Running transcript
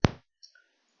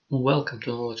Welcome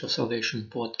to Knowledge of Salvation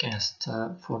podcast.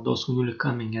 For those who are newly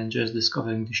coming and just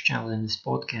discovering this channel and this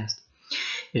podcast,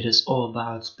 it is all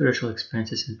about spiritual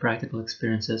experiences and practical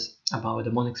experiences, about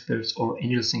demonic spirits or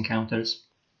angels encounters,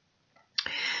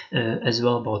 as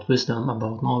well about wisdom,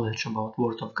 about knowledge, about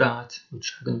Word of God,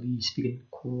 which I'm going to be speaking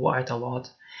quite a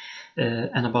lot,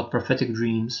 and about prophetic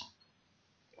dreams.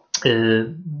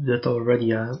 That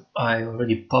already I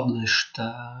already published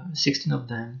 16 of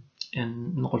them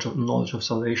in Knowledge of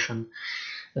Salvation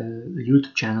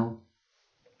YouTube channel,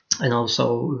 and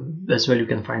also as well you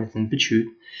can find it in BitChute,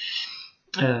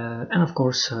 and of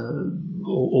course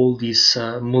all these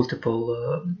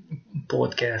multiple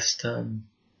podcast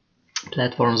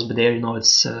platforms. But there,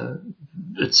 it's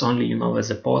only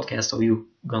as a podcast, so you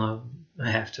gonna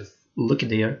have to look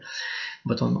there.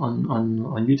 But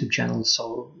on YouTube channel,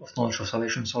 so of Knowledge of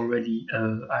Salvation, already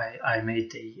I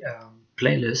made a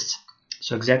playlist.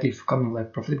 So exactly if coming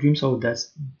like prophetic dreams, so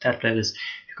that's that playlist.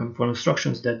 If you come for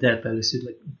instructions, that playlist is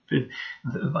like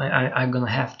I'm gonna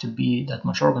have to be that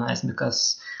much organized,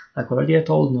 because like already I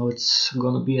told, it's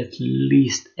gonna be at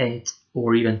least 8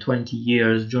 or even 20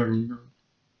 years journey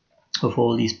of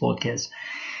all these podcasts.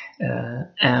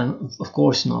 And of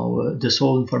course, this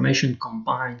whole information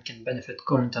combined can benefit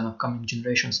current and upcoming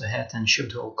generations ahead and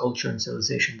shift the whole culture and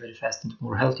civilization very fast into a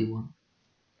more healthy one.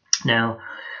 Now,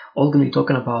 all I'm going to be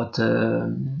talking about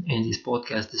in this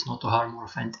podcast is not to harm or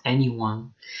offend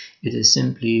anyone. It is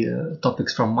simply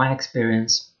topics from my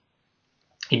experience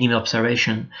in even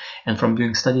observation and from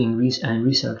doing studying and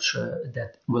research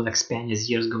that will expand as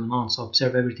years going on. So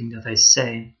observe everything that I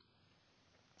say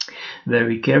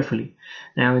very carefully.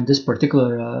 Now, in this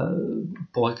particular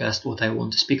podcast, what I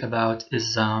want to speak about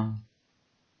is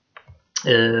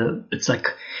it's like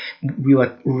we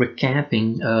are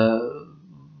recapping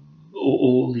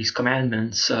all these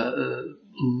commandments,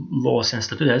 laws, and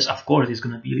statutes. Of course, it's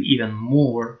going to be even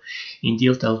more in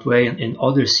detailed way in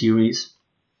other series.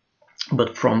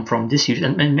 But from this series,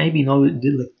 and maybe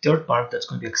the third part, that's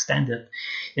going to be extended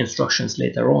instructions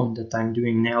later on, that I'm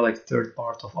doing now, like third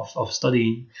part of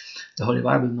studying the Holy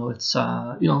Bible. It's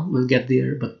we'll get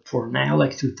there, but for now,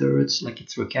 like 2/3, like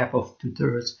it's recap of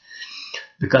 2/3,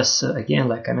 because again,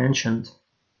 like I mentioned,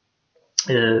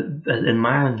 in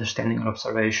my understanding and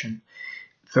observation,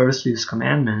 firstly is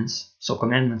commandments. So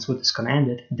commandments, what is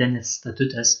commanded, then it's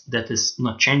statutes that is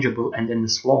not changeable, and then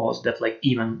it's laws that like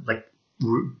even like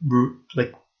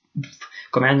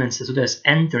commandments as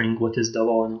entering what is the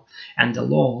law, and the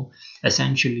law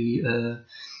essentially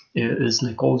is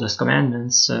like all those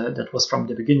commandments that was from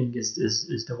the beginning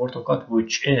is the Word of God,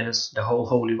 which is the whole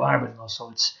Holy Bible. So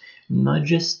it's not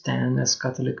just 10 as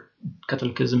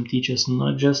Catholicism teaches,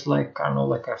 not just like, I don't know,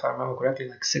 like if I remember correctly,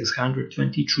 like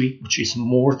 623, which is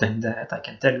more than that. I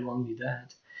can tell you only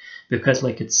that, because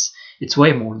like it's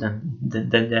way more than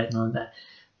that. That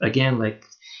again, like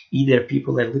either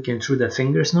people are looking through the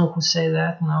fingers who say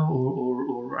that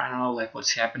or I don't know, like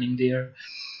what's happening there.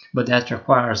 But that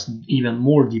requires even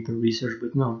more deeper research.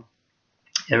 But no,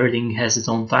 everything has its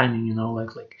own timing,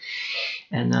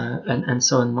 and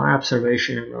so in my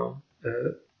observation,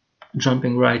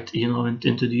 jumping right,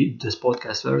 into this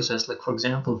podcast verses, like for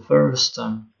example, first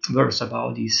verse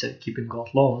about these keeping God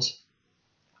laws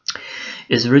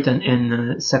is written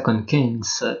in 2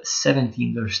 Kings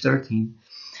 17 verse 13.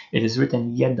 It is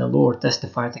written, "Yet the Lord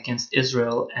testified against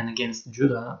Israel and against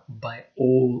Judah by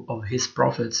all of his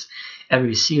prophets,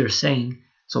 every seer, saying,"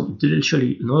 so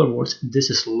literally, in other words, this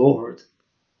is Lord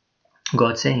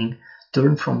God saying,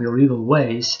 "Turn from your evil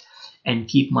ways and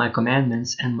keep my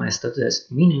commandments and my statutes."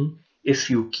 Meaning, if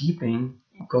you're keeping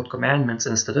God's commandments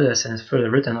and statutes, and it's further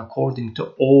written according to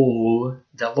all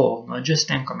the law, not just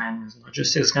 10 commandments, not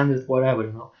just 600,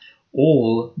 whatever,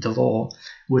 all the law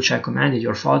which I commanded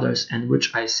your fathers and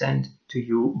which I sent to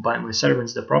you by my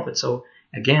servants the prophets. So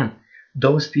again,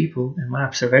 those people, in my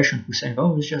observation, who saying,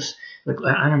 "Oh, it's just like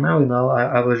I don't know,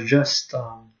 I was just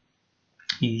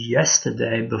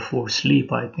yesterday before sleep,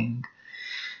 I think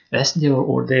yesterday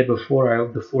or day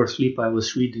before sleep, I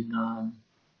was reading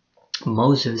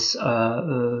Moses,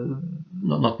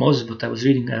 not Moses, but I was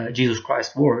reading Jesus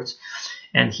Christ's words."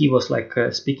 And he was like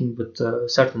speaking with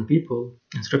certain people,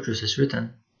 in scriptures is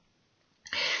written,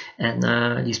 and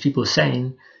these people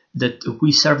saying that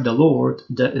we serve the Lord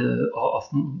of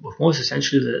Moses,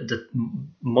 essentially that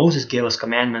Moses gave us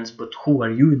commandments, but who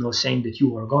are you, saying that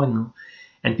you are God now?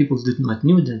 And people did not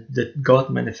knew that God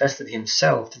manifested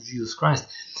himself through Jesus Christ.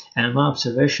 And in my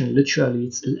observation, literally,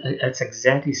 it's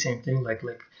exactly the same thing, like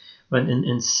when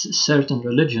in certain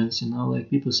religions, like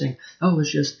people saying, "Oh, it's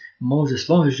just Moses'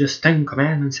 law, is just 10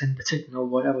 commandments and that's it,"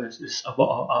 whatever is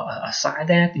aside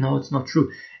that, it's not true.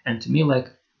 And to me,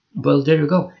 like, Well, there you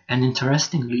go. And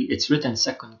interestingly, it's written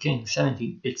 2 Kings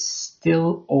 17. It's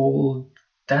still Old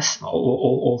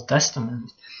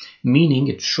Testament, meaning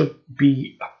it should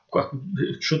be,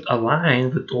 it should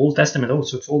align with the Old Testament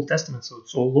also. It's Old Testament, so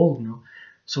it's all old,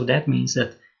 So that means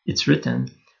that it's written,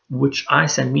 which I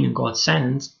send, meaning God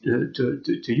sends to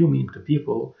you, meaning to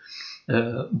people,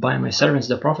 by my servants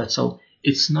the prophets. So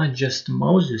it's not just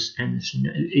Moses, and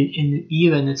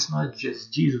even it's not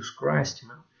just Jesus Christ,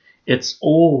 It's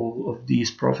all of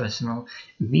these prophets,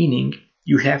 meaning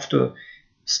you have to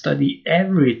study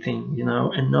everything,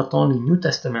 and not only New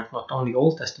Testament, not only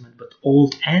Old Testament, but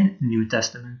Old and New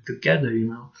Testament together,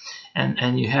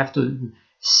 and you have to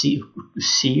see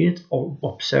it or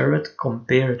observe it,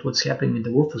 compare it, what's happening in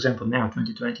the world. For example, now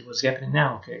 2020, what's happening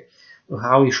now? Okay,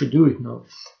 how you should do it,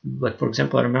 Like, for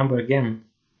example, I remember again,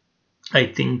 I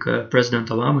think President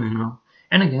Obama,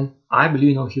 and again, I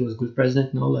believe, he was good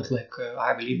president.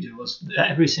 I believe there was,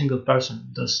 every single person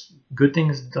does good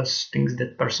things, does things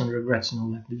that person regrets.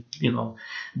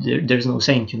 There's no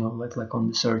saint, like on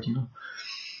this earth,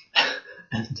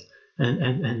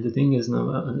 and the thing is,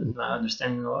 I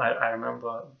understand. I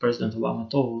remember President Obama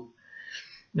told.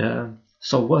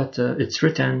 So what? It's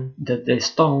written that they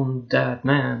stoned that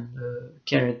man,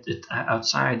 carried it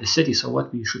outside the city. So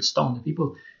what? We should stone the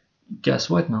people. Guess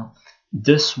what now?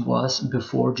 This was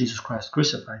before Jesus Christ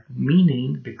crucified,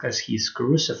 meaning because he's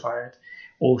crucified,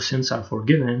 all sins are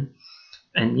forgiven,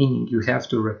 and meaning you have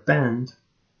to repent,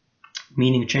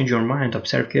 meaning change your mind,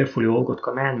 observe carefully all God's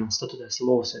commandments, statutes,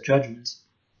 laws, and judgments,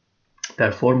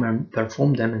 perform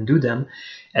them and do them,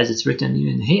 as it's written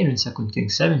even here in 2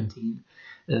 Kings 17.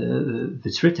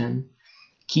 It's written,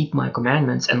 keep my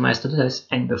commandments and my statutes,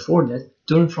 and before that,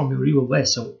 turn from your evil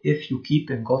ways. So if you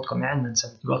keep in God's commandments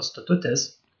and God's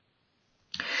statutes,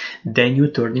 then you're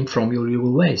turning from your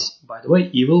evil ways. By the way,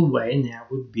 evil way now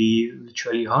would be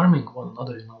literally harming one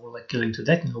another, or like killing to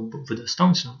death, with the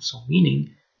stones. So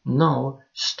meaning, no,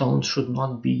 stones should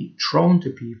not be thrown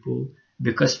to people,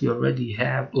 because we already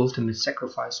have ultimate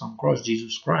sacrifice on cross,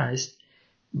 Jesus Christ.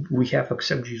 We have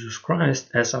accepted Jesus Christ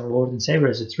as our Lord and Savior,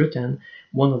 as it's written.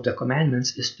 One of the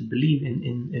commandments is to believe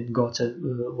in God's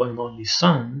one and only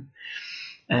Son,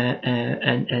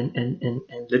 and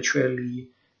literally,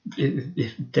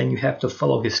 then you have to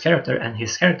follow His character, and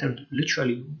His character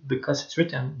literally, because it's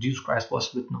written, Jesus Christ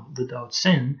was without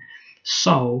sin.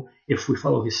 So if we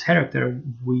follow His character,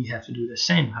 we have to do the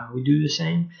same. How we do the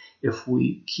same? If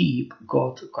we keep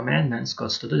God's commandments,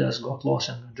 God's statutes, God's laws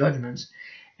and judgments.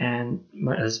 And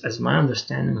as my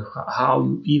understanding, how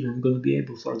you even going to be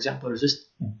able, for example, resist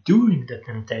during the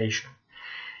temptation.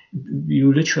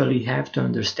 You literally have to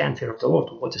understand fear of the Lord.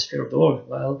 What is fear of the Lord?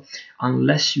 Well,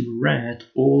 unless you read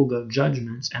all the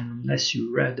judgments, and unless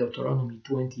you read Deuteronomy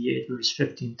 28, verse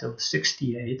 15 till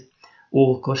 68,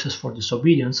 all curses for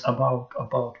disobedience,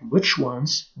 about which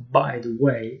ones, by the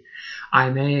way, I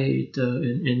made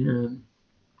in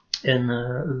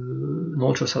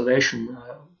Knowledge of Salvation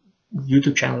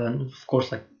YouTube channel, and of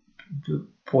course, like the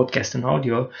podcast and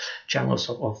audio channels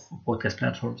of podcast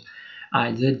platforms.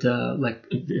 I did but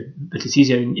it's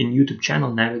easier in YouTube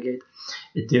channel navigate.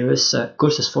 There is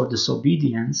curses for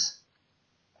disobedience,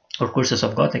 or curses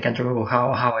of God. I can't remember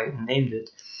how I named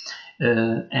it,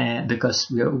 and because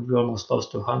we're almost close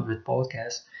to 100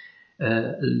 podcasts.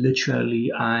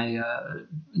 Literally, I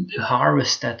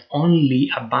harvested only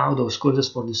about those curses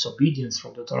for disobedience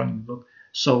from the Deuteronomy book.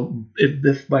 So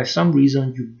if by some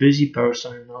reason you're a busy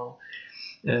person,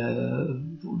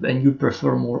 and you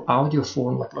prefer more audio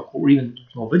form, or even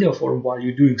video form, while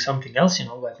you're doing something else,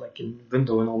 like in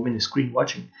window, mini screen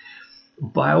watching,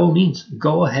 by all means,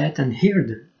 go ahead and hear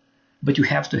them. But you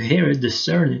have to hear it,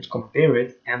 discern it, compare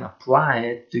it, and apply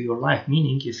it to your life.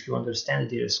 Meaning, if you understand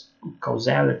there's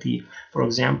causality, for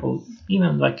example,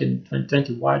 even like in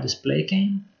 2020, why this play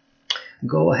came,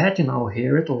 go ahead,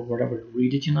 hear it, or whatever,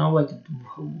 read it, like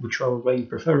whichever way you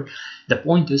prefer. The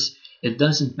point is, it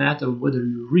doesn't matter whether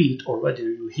you read or whether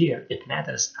you hear. It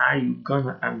matters, are you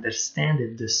gonna understand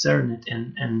it, discern it,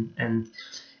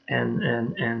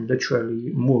 and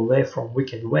literally move away from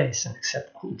wicked ways and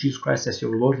accept Jesus Christ as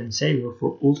your Lord and Savior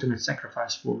for ultimate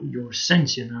sacrifice for your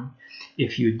sins.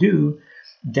 If you do,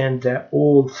 then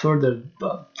from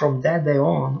that day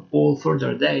on, all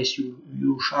further days,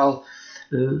 you shall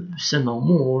sin no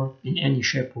more in any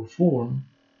shape or form.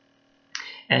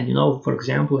 And for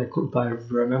example, I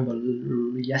remember,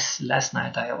 last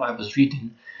night I was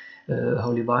reading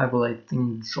Holy Bible, I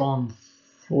think John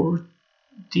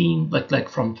 14, like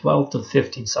from 12 to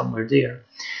 15, somewhere there,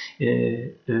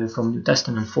 from New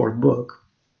Testament, 4th book,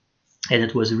 and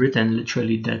it was written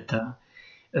literally that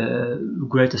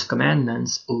greatest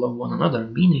commandments, love one another.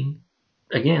 Meaning,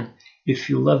 again, if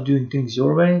you love doing things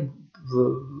your way,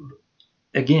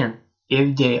 again,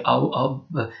 if they are,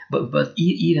 but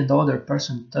even the other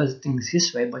person does things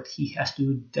his way, but he has to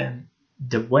do them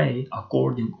the way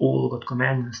according all God's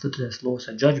commandments, statutes, laws,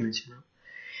 and judgments.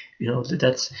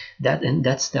 That's that, and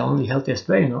that's the only healthiest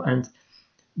way. And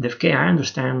okay, I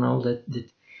understand now that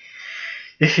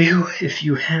if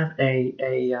you have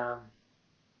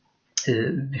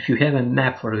if you have a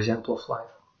map, for example, of life,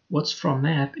 what's from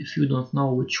map if you don't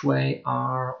know which way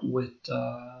are with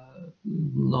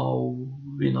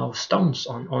no stones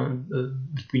on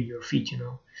between your feet.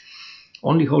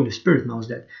 Only Holy Spirit knows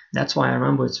that. That's why I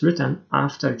remember it's written,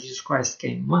 after Jesus Christ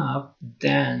came up,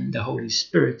 then the Holy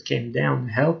Spirit came down,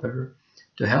 the helper,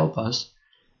 to help us.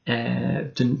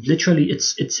 To literally,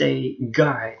 it's a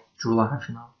guide through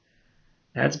life.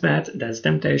 That's bad, that's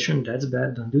temptation, that's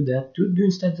bad, don't do that. Do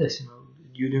instead this.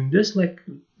 You're doing this, like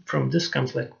from this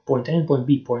comes like point A and point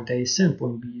B. Point A is sin,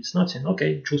 point B is not sin.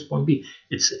 Okay, choose point B.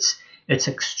 It's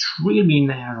extremely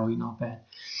narrow, bad.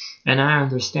 And I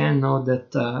understand now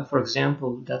that, for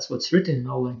example, that's what's written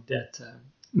now, like that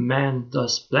man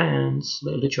does plans,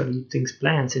 literally thinks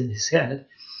plans in his head,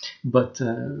 but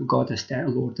Lord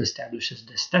establishes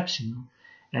the steps,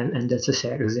 and that's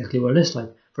exactly what it is.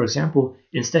 Like, for example,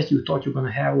 instead you thought you're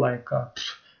gonna have like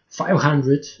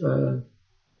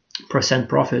 500%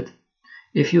 profit.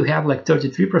 If you have like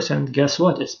 33%, guess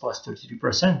what? It's plus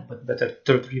 33%, but better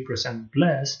 33%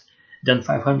 blessed than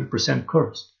 500%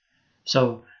 cursed.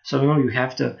 So you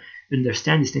have to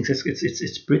understand these things.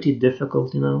 It's pretty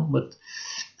difficult, but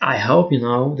I hope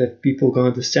that people can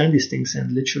understand these things.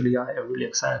 And literally, I am really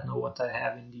excited now what I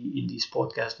have in these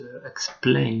podcasts to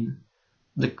explain.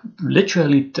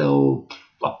 Literally till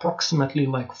approximately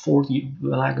like 40,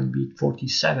 when I can be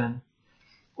 47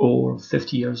 or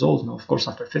 50 years old. Now, of course,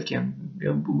 after 50,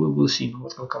 we'll see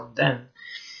what's gonna come then.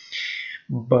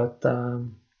 But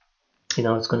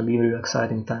it's gonna be a really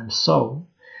exciting time. So.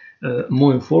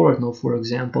 Moving forward now, for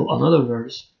example, another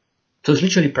verse. So it's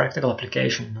literally practical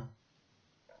application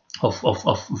of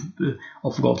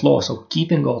God's laws. So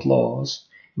keeping God's laws,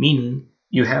 meaning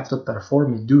you have to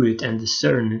perform it, do it, and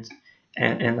discern it,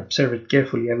 and observe it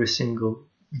carefully every single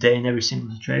day in every single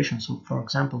situation. So, for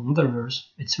example, another verse,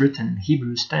 it's written in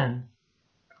Hebrews 10,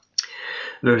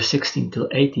 verse 16 till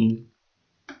 18.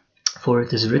 For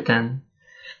it is written,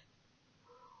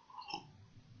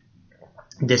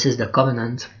 "This is the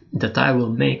covenant that I will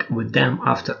make with them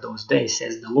after those days,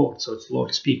 says the Lord." So it's the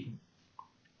Lord speaking.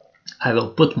 "I will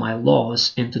put my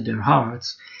laws into their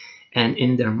hearts, and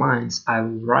in their minds I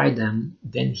will write them."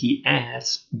 Then he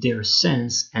adds, "Their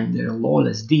sins and their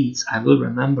lawless deeds I will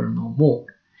remember no more."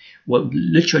 What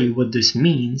this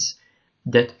means,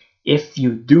 that if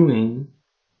you're doing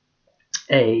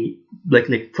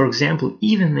like for example,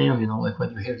 even now, like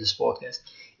when you hear this podcast,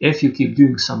 if you keep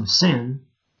doing some sin,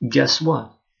 guess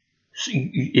what? So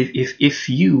if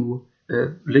you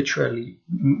literally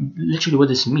what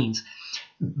this means,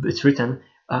 it's written,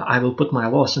 "I will put my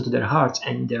laws into their hearts,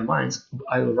 and in their minds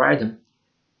I will write them."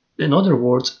 In other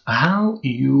words, how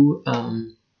you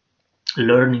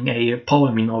learning a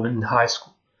poem in high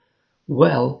school?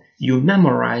 Well, you're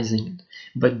memorizing it,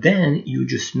 but then you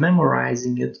just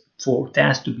memorizing it for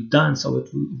tasks to be done, so it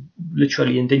will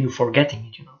literally, and then you're forgetting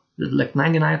it. Like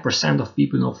 99% of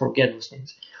people forget those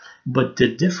things. But the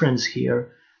difference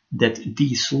here, that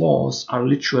these laws are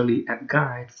literally a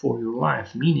guide for your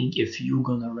life. Meaning, if you're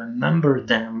gonna remember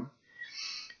them,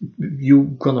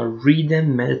 you're gonna read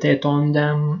them, meditate on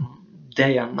them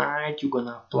day and night, you're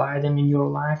gonna apply them in your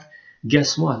life,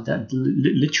 guess what? That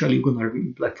literally you're gonna,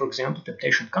 like for example,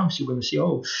 temptation comes, you're gonna see,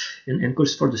 oh, in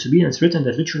Curse for Disobedience, written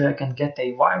that literally I can get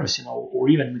a virus, or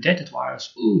even mutated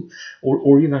virus,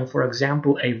 or even, for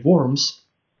example, a worms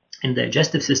in the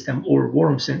digestive system, or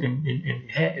worms in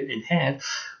head.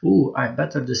 I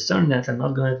better discern that. I'm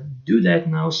not gonna do that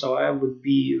now, so I would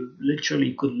be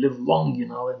literally could live long,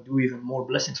 and do even more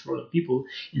blessings for other people,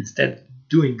 instead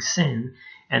doing sin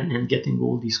and getting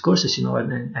all these curses,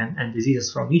 and diseases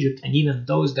from Egypt, and even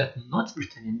those that are not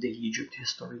written in the Egypt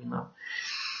history,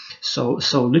 So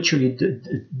literally,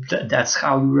 that's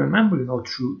how you remember,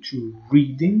 through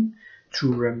reading,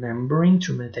 through remembering,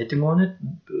 through meditating on it,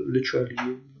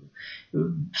 literally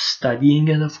studying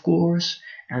it, of course,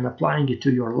 and applying it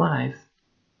to your life.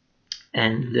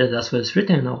 And that's what it's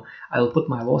written now. "I will put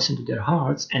my laws into their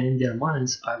hearts, and in their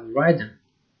minds I will write them."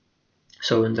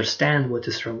 So understand what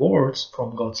is rewards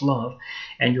from God's love,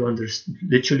 and you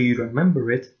literally you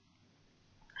remember it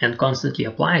and constantly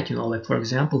apply it. Like for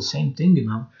example, same thing,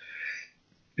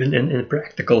 in a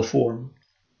practical form.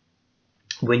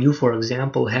 when you, for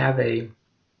example, have a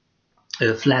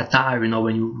flat tire,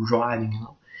 when you're driving,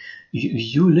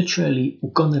 you literally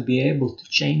gonna be able to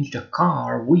change the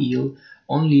car wheel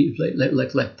only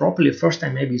like properly. First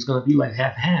time maybe it's gonna be like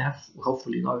half.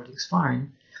 Hopefully everything's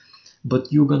fine,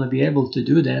 but you're gonna be able to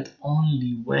do that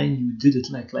only when you did it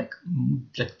like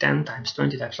 10 times,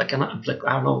 20 times, like I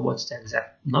don't know what's the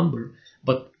exact number,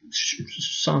 but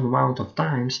some amount of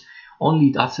times.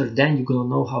 Only after then you're gonna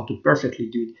know how to perfectly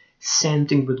do it. Same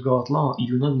thing with God law.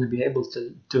 You're not gonna be able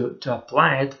to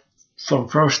apply it from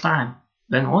first time.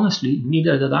 Then honestly,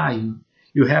 neither did I.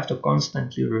 You have to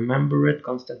constantly remember it,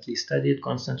 constantly study it,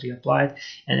 constantly apply it,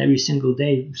 and every single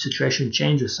day situation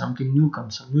changes, something new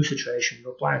comes, some new situation,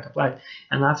 you apply it,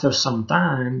 and after some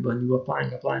time, when you applying,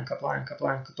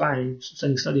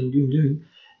 studying, doing,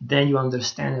 then you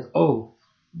understand it. Oh,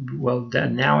 well,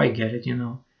 then now I get it.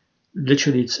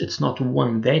 Literally, it's not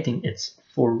one day thing; it's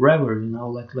forever.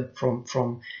 Like from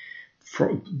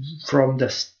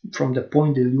the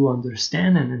point that you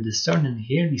understand and discern and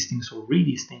hear these things or read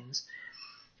these things,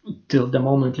 till the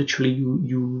moment literally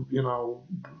you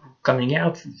coming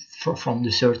out from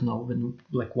the certain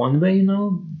like one way,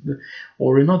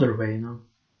 or another way,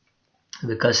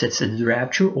 because it's a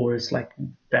rapture or it's like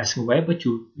passing away, but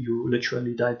you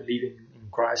literally die believing in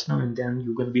Christ now, and then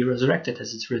you're going to be resurrected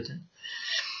as it's written.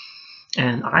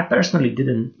 And I personally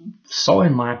didn't saw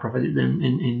in my prophet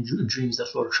in dreams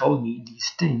that Lord showed me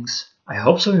these things. I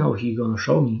hope so. He's gonna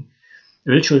show me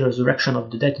the literal resurrection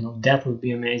of the dead. That would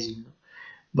be amazing.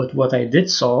 But what I did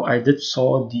saw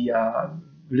the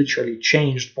literally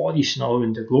changed bodies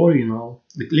in the glory,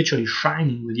 like literally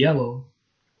shining with yellow.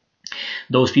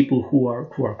 Those people who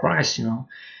are Christ, and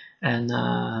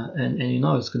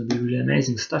it's gonna be really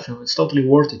amazing stuff. It's totally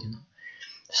worth it.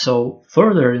 So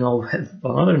further,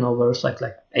 another verse like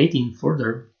 18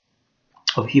 further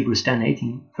of Hebrews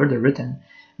 10:18 further written.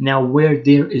 Now where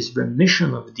there is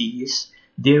remission of these,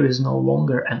 there is no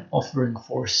longer an offering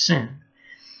for sin.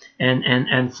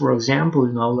 And for example,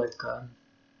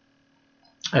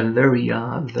 a very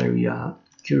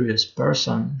curious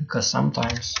person, because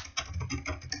sometimes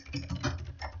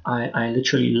I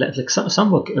literally let like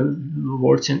some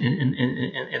words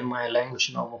in my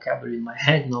language, vocabulary in my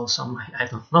head, some I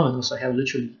don't know, so I have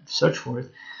literally searched for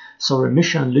it. So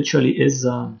remission literally is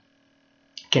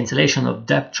cancellation of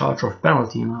debt, charge, or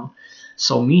penalty.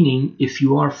 So meaning if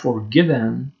you are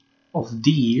forgiven of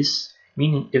these,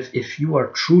 meaning if you are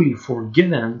truly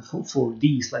forgiven for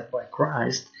these, like by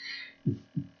Christ,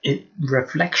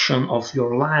 reflection of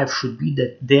your life should be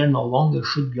that there no longer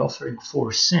should be offering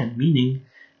for sin, meaning,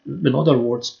 in other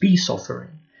words, peace offering.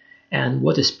 And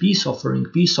what is peace offering?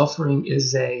 Peace offering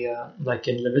is like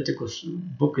in Leviticus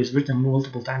book, is written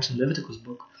multiple times in Leviticus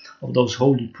book of those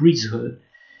holy priesthood,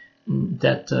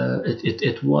 that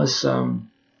it was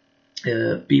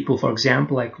people, for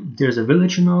example, like there's a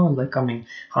village, like coming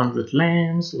 100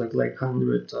 lambs, like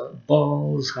 100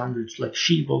 bulls, 100 like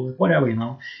sheep, or like whatever,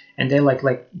 and they like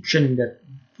shedding that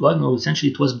blood. No,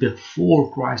 essentially it was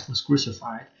before Christ was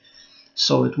crucified,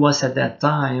 so it was at that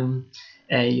time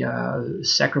a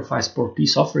sacrifice for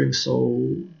peace offering. So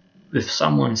if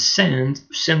someone sinned,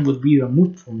 sin would be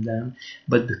removed from them.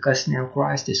 But because now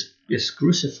Christ is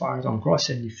crucified on cross,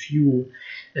 and if you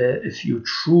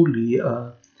truly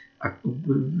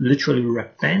literally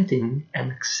repenting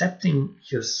and accepting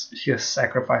his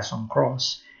sacrifice on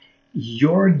cross,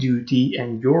 your duty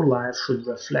and your life should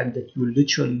reflect that you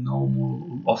literally no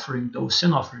more offering those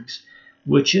sin offerings,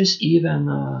 which is even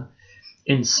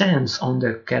in sense on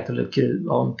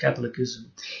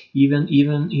Catholicism,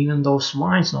 even those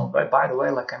swines. Now, by the way,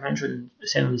 like I mentioned,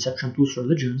 Sin and Deception, two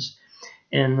religions,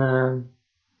 and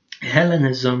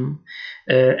Hellenism,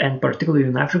 and particularly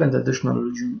in African traditional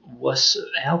religion, was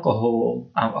alcohol,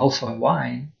 also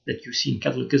wine that you see in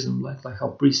Catholicism, like how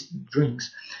priest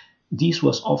drinks. These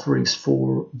was offerings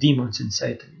for demons and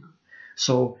Satan.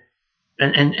 So,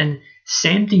 and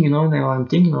same thing, now I'm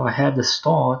thinking, I had this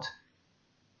thought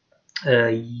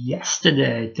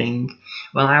yesterday, I think,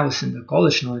 when I was in the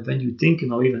college. When you think,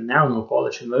 even now,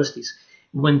 college, universities,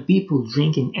 when people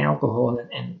drinking alcohol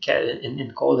and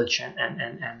in college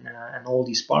and all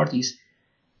these parties,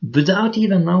 without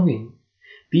even knowing,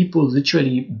 people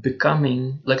literally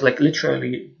becoming like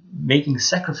literally making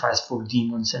sacrifice for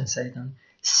demons and Satan,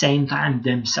 same time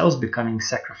themselves becoming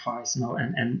sacrificed,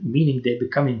 and meaning they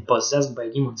becoming possessed by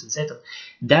demons and Satan.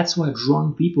 That's why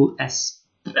drunk people,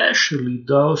 especially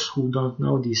those who don't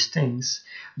know these things,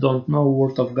 don't know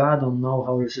Word of God, don't know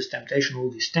how to resist temptation,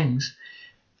 all these things,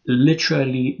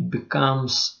 literally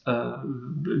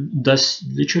does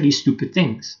literally stupid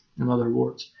things, in other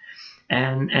words.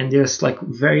 and there's like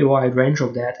very wide range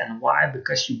of that. And why?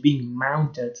 Because you're being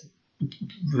mounted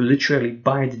literally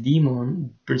by the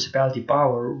demon, principality,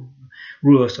 power,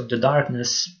 rulers of the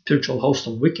darkness, spiritual host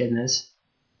of wickedness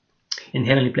in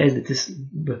heavenly place. That is,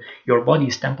 your body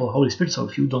is temple of Holy Spirit. So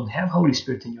if you don't have Holy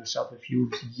Spirit in yourself, if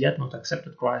you've yet not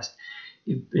accepted Christ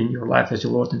in your life as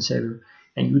your Lord and Savior,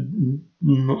 and you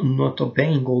not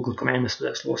obeying all good commandments,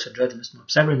 laws, and judgments, not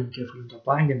observing them carefully, not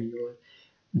applying them in your life,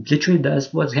 literally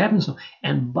that's what happens.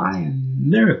 And by a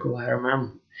miracle, I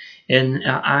remember, and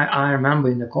I remember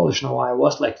in the college now, I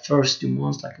was like first 2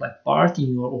 months like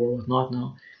partying or whatnot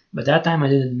now, but that time I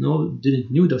didn't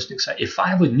knew those things. If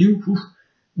I would knew,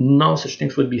 no such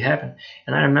things would be happening.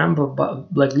 And I remember,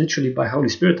 like literally by Holy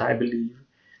Spirit, I believe.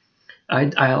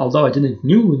 Although I didn't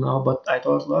knew but I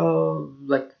thought, well,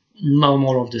 like no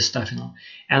more of this stuff,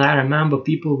 And I remember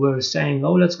people were saying,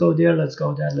 oh, let's go there, let's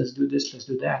go there, let's do this, let's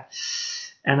do that.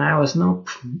 And I was, no,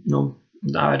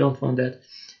 I don't want that.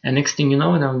 And next thing you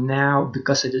know, now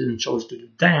because I didn't choose to do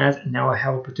that, now I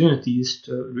have opportunities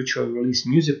to ritually release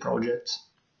music projects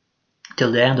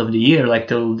till the end of the year, like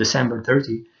till December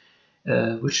 30,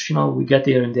 which, we get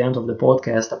there in the end of the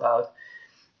podcast about.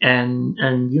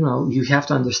 And you have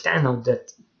to understand now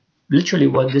that literally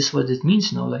what it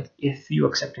means now, like if you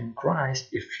accept in Christ,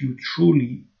 if you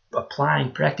truly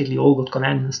applying practically all good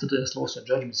commandments to the laws and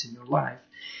judgments in your life,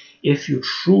 if you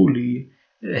truly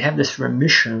have this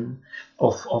remission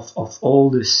of all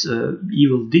these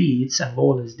evil deeds and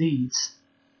lawless deeds,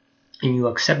 and you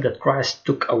accept that Christ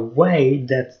took away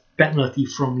that penalty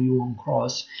from you on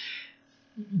cross,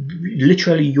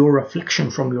 literally your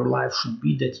reflection from your life should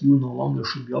be that you no longer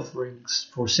should be offerings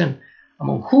for sin,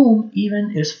 among whom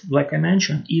even is, like I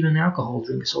mentioned, even alcohol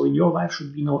drinking. So in your life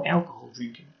should be no alcohol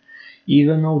drinking,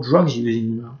 even no drugs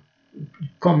using,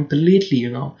 completely,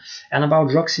 And about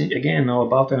drugs, again,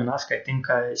 about Elon Musk, I think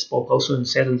I spoke also in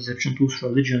Satan, Deception, Truth,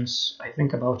 Religions, I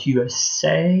think about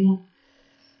USA,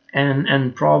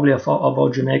 and probably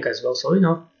about Jamaica as well.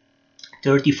 So,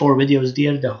 34 videos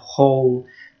there, the whole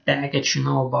package,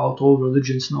 about all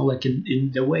religions, like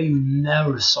in the way you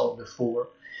never saw before.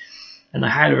 And I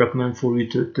highly recommend for you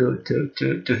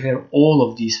to hear all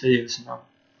of these videos.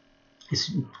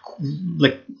 It's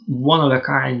like one of a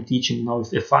kind teaching.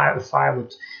 If I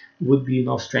would be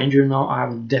stranger now, I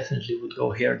would definitely would go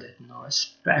hear that.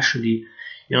 Especially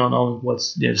knowing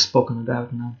what's they're spoken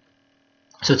about now.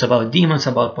 So it's about demons,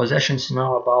 about possessions,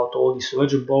 about all these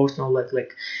religious boards,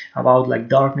 like about like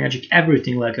dark magic,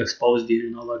 everything like exposed there,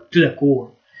 like to the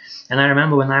core. And I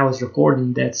remember when I was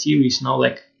recording that series,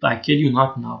 like I kid you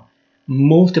not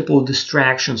multiple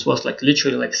distractions was like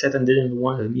literally like Satan didn't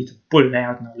want me to pull it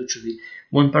out literally.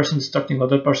 One person distracting,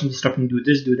 other person distracting, do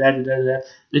this, do that, do that, do that.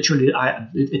 Literally,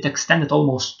 it extended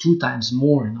almost 2 times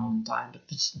more in time, but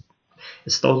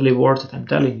it's totally worth it, I'm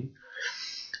telling you.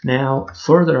 Now,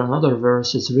 further, another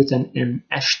verse is written in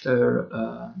Esther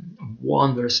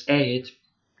 1 verse 8,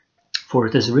 for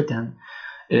it is written,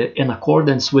 in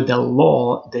accordance with the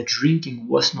law, that drinking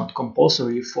was not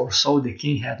compulsory, for so the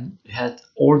king had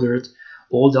ordered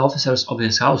all the officers of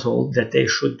his household that they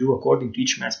should do according to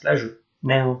each man's pleasure.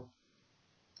 Now,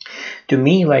 to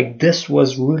me, like this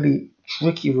was really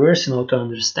tricky verse to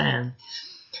understand,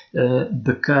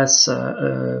 because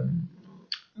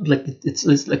like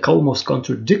it's like almost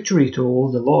contradictory to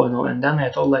all the law, and then I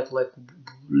thought like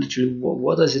literally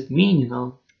what does it mean,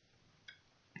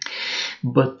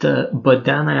 but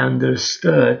then I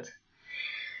understood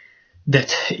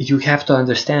that you have to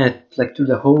understand it like to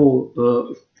the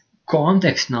whole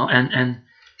context now, and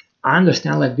I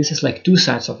understand like this is like 2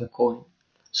 sides of the coin.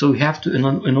 So we have to,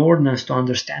 in order to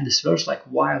understand this verse, like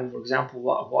why, for example,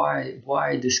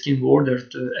 why this king ordered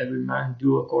every man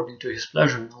do according to his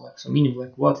pleasure, like so meaning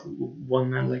like what one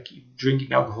man like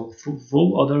drinking alcohol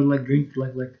full, other like drink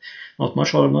like not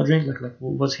much or not drink, like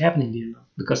what's happening here now?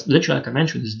 Because literally, like I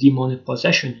mentioned, this demonic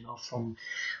possession, from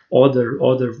all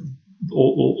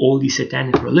these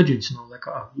satanic religions,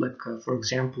 like for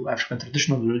example, African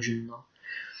traditional religion,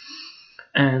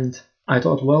 and I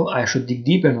thought, well, I should dig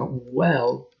deeper now.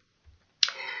 Well,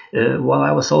 while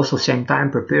I was also same time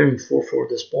preparing for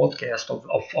this podcast of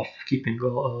keeping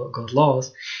God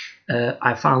laws,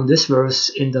 I found this verse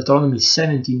in Deuteronomy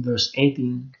 17 verse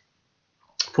 18.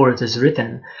 For it is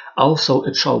written, also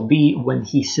it shall be when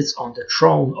he sits on the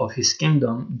throne of his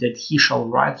kingdom, that he shall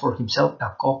write for himself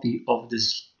a copy of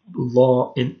this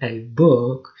law in a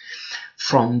book,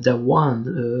 from the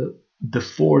one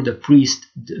before the priest,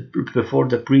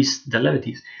 the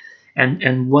Levites.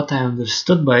 And what I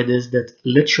understood by this, that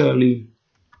literally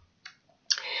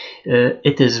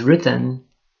it is written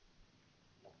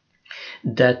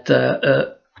that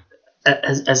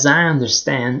as I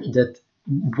understand that,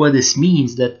 what this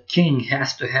means, that king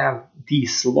has to have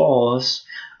these laws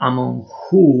among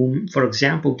whom, for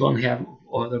example, don't have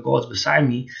other gods beside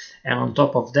me, and on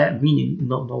top of that, meaning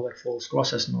no like false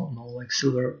crosses, no like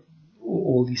silver,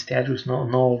 all these statues,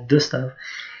 no of this stuff,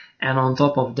 and on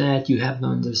top of that, you have to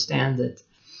understand that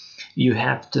you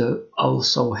have to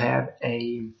also have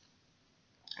a,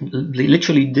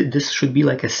 literally this should be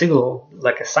like a signal,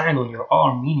 like a sign on your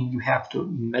arm, meaning you have to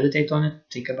meditate on it,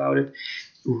 think about it,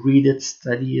 read it,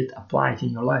 study it, apply it in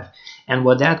your life. And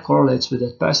what that correlates with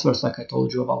that past verse, like I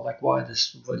told you about, like why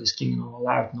this king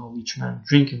allowed no each man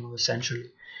drink, essentially.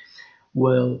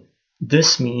 Well,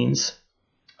 this means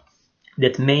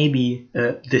that maybe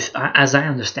this, as I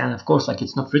understand, of course, like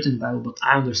it's not written in the Bible, but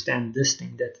I understand this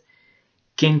thing, that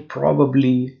king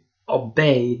probably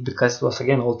obeyed, because it was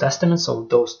again Old Testament, so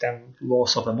those 10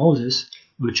 laws of Moses,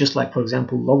 which is like, for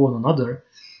example, love one another,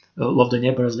 love the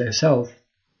neighbor as thyself.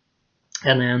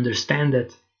 And I understand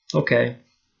that, okay,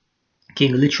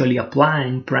 king literally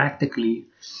applying practically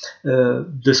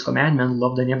this commandment,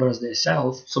 love the neighbor as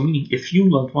thyself. So meaning, if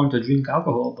you don't want to drink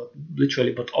alcohol, but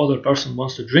literally, but other person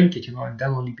wants to drink it, and then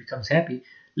only becomes happy,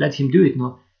 let him do it,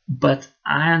 But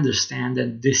I understand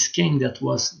that this king that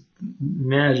was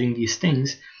managing these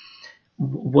things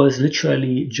was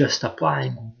literally just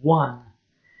applying one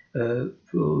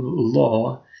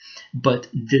law, but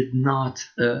did not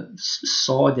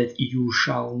saw that you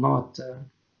shall not.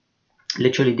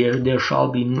 Literally, there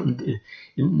shall be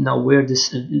now where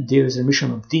there is a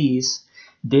remission of these,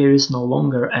 there is no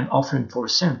longer an offering for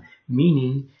sin,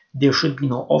 meaning there should be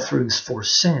no offerings for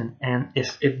sin. And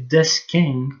if this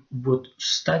king would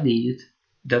study it,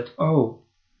 that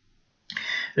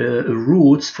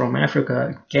roots from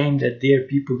Africa came, that their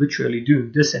people literally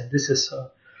doing this, and this is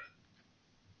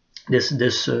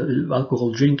this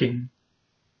alcohol drinking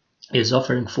is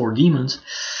offering for demons.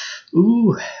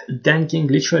 Then king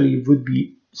literally would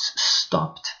be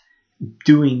stopped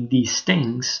doing these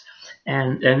things,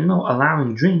 and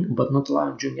allowing drink, but not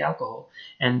allowing drink alcohol.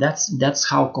 And that's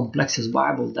how complex is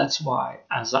Bible. That's why,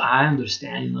 as I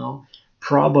understand,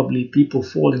 probably people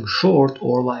falling short,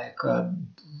 or like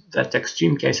that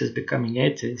extreme cases becoming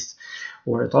atheists,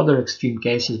 or at other extreme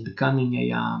cases becoming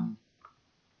a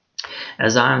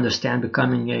as I understand,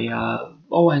 becoming a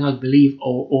I not believe,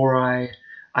 or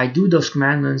I do those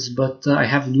commandments, but I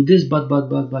have to do this, but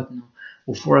no.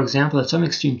 Or for example, at some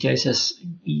extreme cases,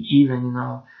 even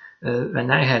when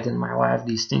I had in my life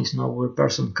these things, where a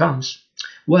person comes,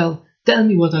 well, tell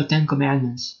me what are 10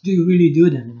 commandments. Do you really do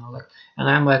them? And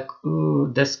I'm like,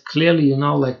 that's clearly,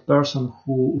 like person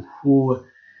who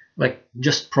like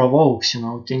just provokes,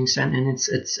 things, and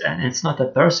it's not a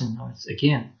person, it's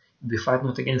again. We fight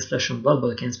not against flesh and blood, but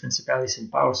against principalities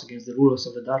and powers, against the rulers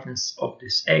of the darkness of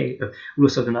this age,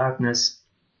 rulers of the darkness,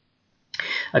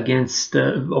 against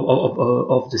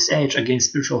of this age, against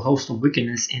spiritual hosts of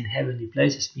wickedness in heavenly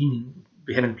places. Meaning,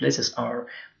 heavenly places are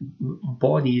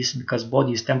bodies, because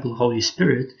body is temple of Holy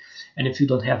Spirit. And if you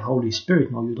don't have Holy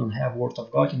Spirit, you don't have Word of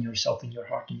God in yourself, in your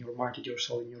heart, in your mind, in your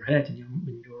soul, in your head,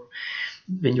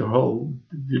 in your whole,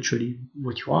 literally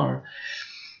what you are.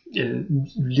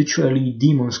 Literally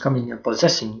demons coming and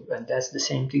possessing you. And that's the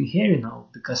same thing here,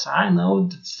 because I know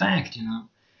the fact,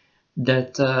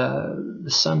 that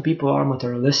some people are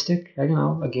materialistic.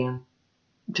 Again,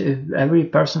 every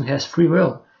person has free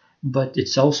will, but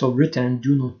it's also written,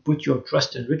 do not put your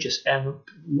trust in riches. And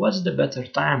what's the better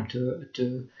time to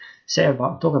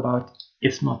talk about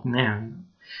if not now?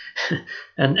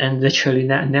 and literally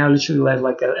now literally,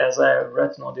 like as I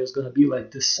read, there's gonna be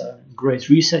like this great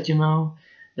reset,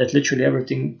 that literally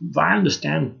everything, I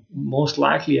understand, most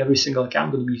likely every single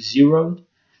account going to be zeroed,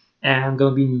 and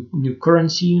going to be new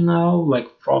currency,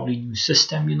 like probably new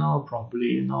system,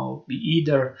 probably,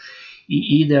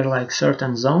 either like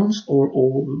certain zones, or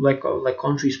like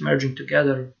countries merging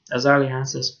together as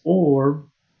alliances, or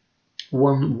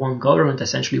one government,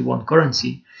 essentially one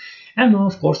currency. And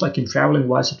of course, like in traveling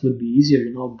wise, it would be easier,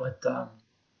 but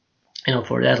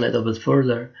for that a little bit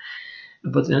further.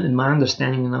 But in my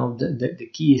understanding, the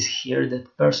key is here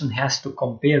that person has to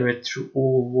compare it through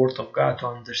all Word of God to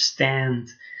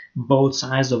understand both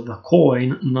sides of the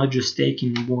coin, not just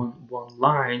taking one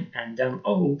line and then,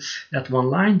 that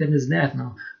one line, then is that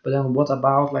now. But then what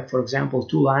about, like, for example,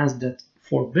 2 lines that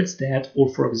forbids that, or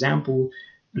for example,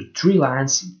 3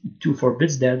 lines, 2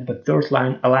 forbids that, but 3rd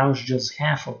line allows just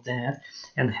half of that,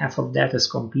 and half of that is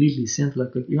completely sinful.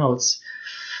 It's,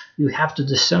 you have to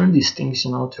discern these things,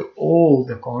 through all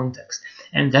the context.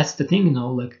 And that's the thing,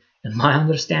 like, in my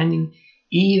understanding,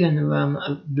 even when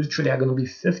literally I'm going to be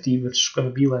 50, which is going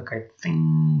to be like, I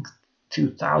think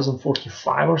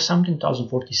 2045 or something,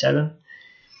 2047.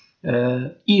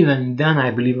 Even then,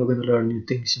 I believe we're going to learn new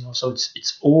things, so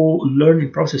it's all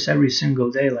learning process every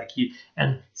single day,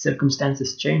 and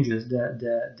circumstances changes,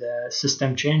 the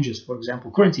system changes, for example,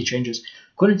 currency changes,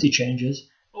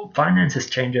 finances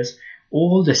changes,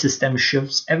 all the system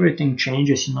shifts, everything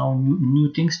changes,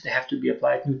 new things, they have to be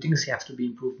applied, new things have to be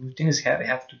improved, new things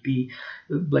have to be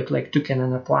like taken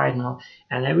and applied now.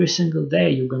 And every single day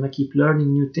you're going to keep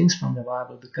learning new things from the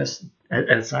Bible, because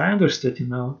as I understood,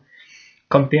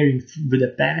 comparing with the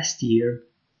past year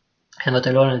and what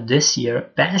I learned this year,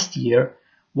 past year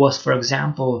was, for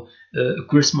example,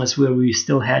 Christmas, where we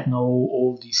still had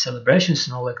all these celebrations,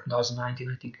 like 2019,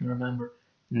 I think you remember.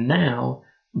 Now,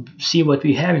 see what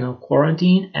we have,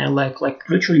 quarantine and like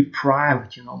literally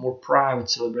private, more private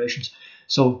celebrations.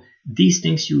 So these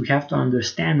things you have to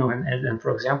understand, and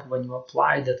for example, when you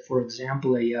apply that, for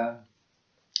example,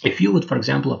 if you would, for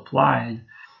example, apply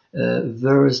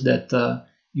verse that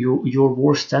your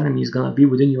worst enemy is going to be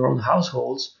within your own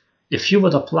households. If you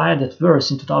would apply that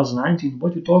verse in 2019,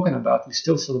 what you're talking about, we're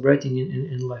still celebrating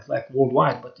in like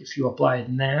worldwide. But if you apply it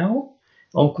now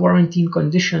on quarantine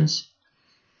conditions,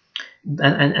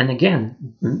 and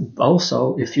again,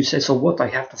 also, if you say, so what, I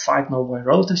have to fight now my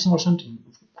relatives or something?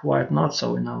 Quite not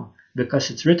so, because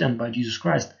it's written by Jesus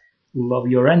Christ, love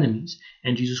your enemies.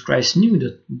 And Jesus Christ knew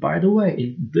that, by the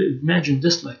way, imagine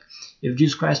this, like if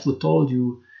Jesus Christ would told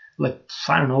you, like,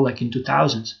 I don't know, like in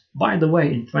 2000s, by the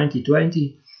way, in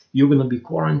 2020, you're going to be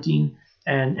quarantined,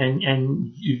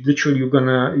 and you literally,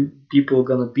 people are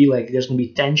going to be like, there's going to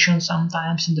be tension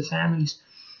sometimes in the families.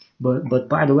 But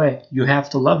by the way, you have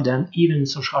to love them even in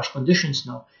such harsh conditions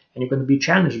now, and you're going to be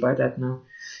challenged by that now.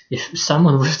 If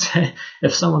someone would say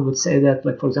that,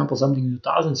 like, for example, something in the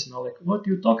 2000s, like, what are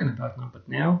you talking about now? But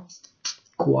now,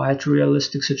 quite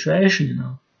realistic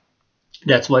situation,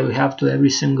 That's why we have to every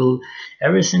single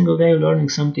day learning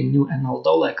something new. And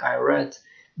although, like, I read,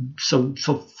 so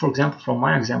for example, from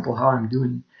my example, how I'm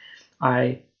doing,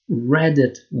 I read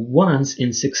it once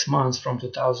in 6 months from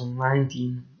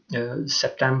 2019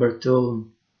 September till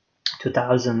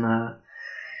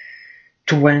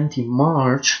 2020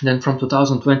 March. Then from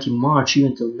 2020 March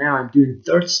even till now, I'm doing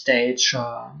third stage,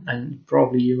 and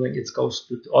probably like it goes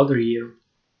to the other year,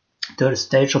 third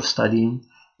stage of studying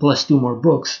plus 2 more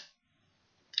books.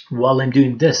 While I'm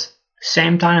doing this,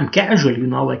 same time, casually,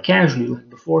 like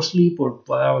before sleep or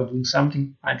while doing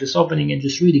something, I'm just opening and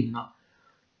just reading,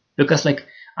 because like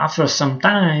after some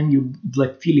time, you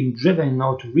like feeling driven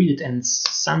now to read it, and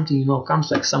something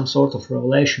comes like some sort of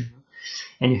revelation,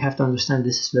 and you have to understand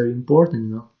this is very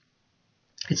important.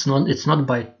 It's not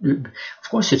by, of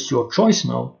course, it's your choice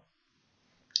now,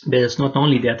 but it's not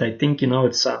only that. I think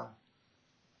it's the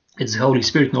Holy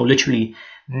Spirit literally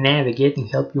navigating,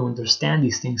 help you understand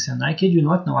these things. And I kid you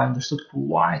not, now I understood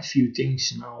quite few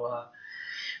things,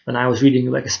 when I was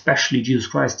reading, like, especially Jesus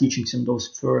Christ teachings in those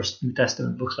first New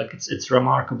Testament books. Like, it's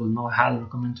remarkable. I highly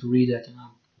recommend to read that.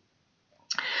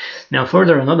 Now,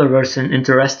 further, another verse, and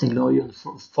interestingly,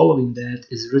 following that,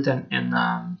 is written in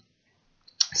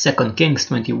 2 Kings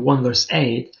 21, verse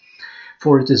 8.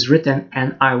 For it is written,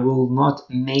 and I will not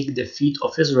make the feet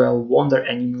of Israel wander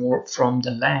anymore from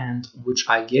the land which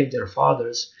I gave their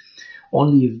fathers,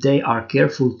 only if they are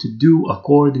careful to do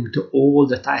according to all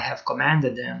that I have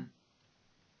commanded them,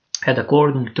 and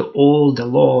according to all the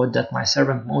law that my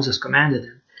servant Moses commanded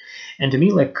them. And to me,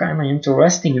 like, kind of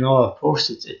interesting, of course,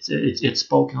 it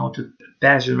spoke, to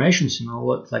past generations,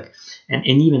 like, and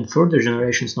even further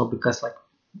generations, because, like,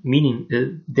 meaning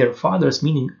their fathers,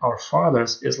 meaning our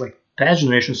fathers, is like past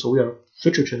generation, so we are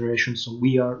future generations, so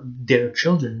we are their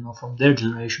children, from their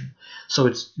generation. So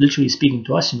it's literally speaking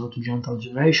to us, to Gentile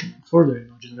generation, and further,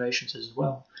 generations as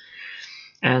well.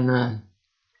 And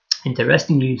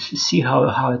interestingly, see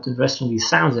how it interestingly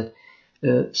sounds. That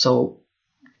so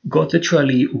God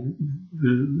literally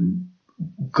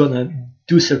gonna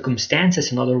do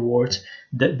circumstances, in other words,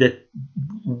 that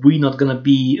we're not gonna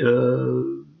be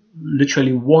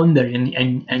literally wandering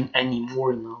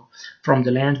anymore, from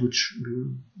the land which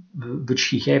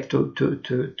He gave to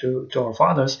our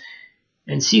fathers.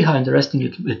 And see how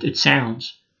interesting it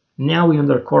sounds. Now we're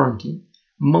under quarantine.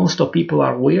 Most of people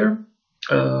are where?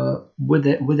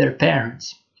 With their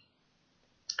parents.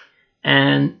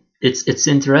 And it's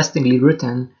interestingly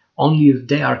written, only if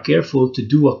they are careful to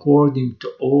do according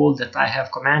to all that I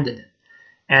have commanded them.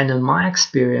 And in my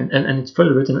experience, and it's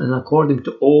further written, and according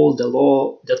to all the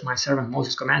law that my servant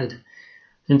Moses commanded them.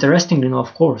 Interestingly,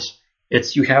 of course,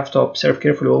 it's you have to observe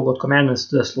carefully all God's commandments,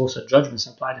 the laws and judgments,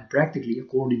 apply them practically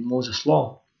according to Moses'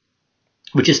 law.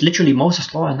 which is literally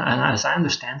Moses' law. And as I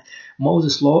understand,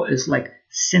 Moses' law is like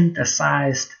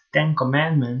synthesized 10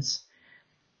 commandments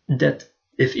that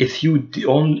if you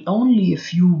only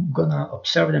if you gonna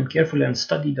observe them carefully and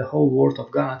study the whole Word of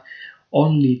God,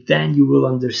 only then you will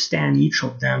understand each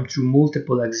of them through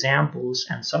multiple examples.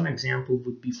 And some example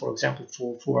would be, for example,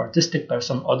 for artistic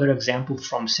person, other example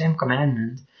from same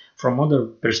commandment from other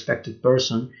perspective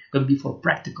person, could be for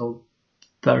practical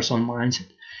person mindset.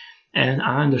 And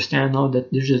I understand now that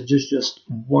this is just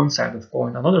one side of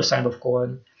coin. Another side of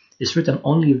coin is written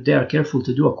only if they are careful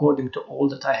to do according to all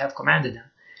that I have commanded them.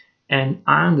 And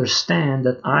I understand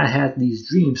that I had these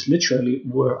dreams literally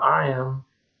where I am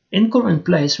in current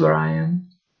place where I am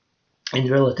in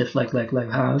relative like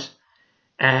house.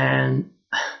 And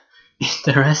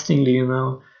interestingly,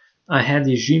 I had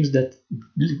these dreams that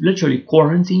literally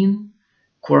quarantine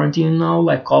now,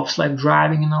 like cops like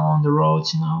driving, on the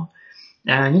roads,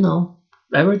 and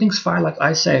everything's fine. Like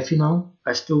I safe,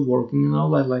 I still working,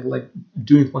 like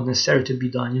doing what necessary to be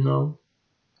done,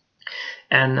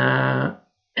 and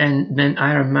then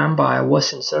I remember I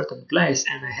was in a certain place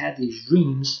and I had these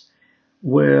dreams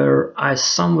where I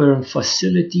somewhere in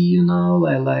facility,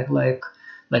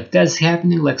 like that's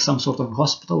happening, like some sort of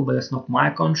hospital, but it's not my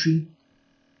country.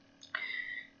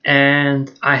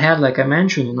 And I had, like I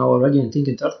mentioned, already in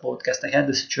Thinking Third podcast, I had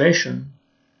the situation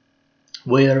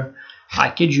where, I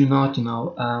kid you not,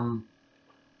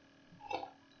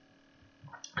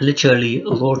 literally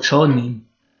Lord showed me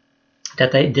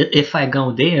that if I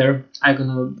go there, I'm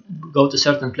gonna go to a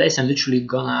certain place and literally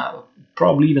gonna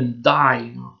probably even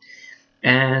die,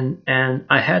 and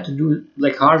I had to do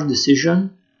like hard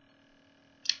decision,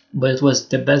 but it was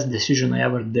the best decision I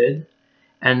ever did.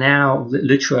 And now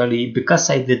literally, because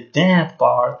I did that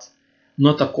part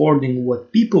not according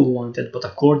what people wanted, but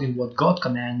according what God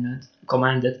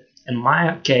commanded. In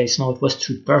my case, now it was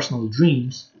through personal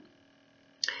dreams,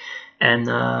 and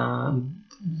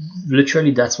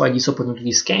literally that's why these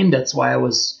opportunities came. That's why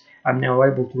I'm now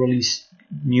able to release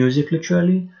music.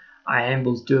 Literally, I am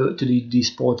able to do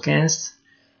these podcasts.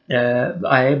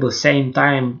 I able same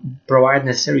time provide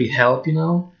necessary help, and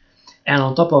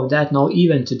on top of that, now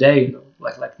even today,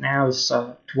 like now it's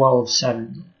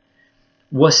 12/7,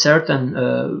 was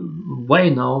certain way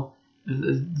now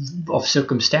of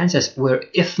circumstances where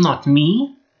if not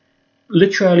me,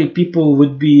 literally people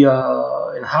would be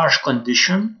in harsh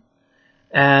condition,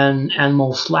 and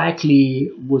most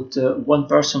likely would one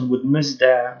person would miss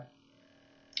the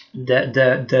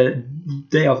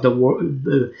day of the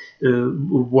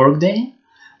work day.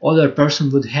 Other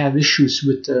person would have issues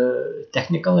with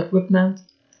technical equipment,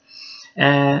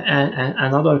 and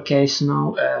another case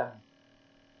now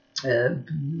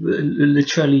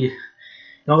literally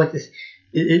like this.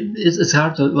 It's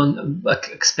hard to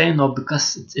explain now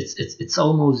because it's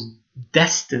almost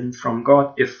destined from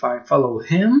God. If I follow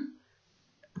Him,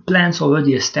 plans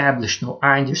already established. Now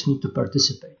I just need to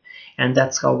participate, and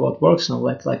that's how God works. Now,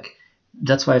 like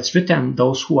that's why it's written,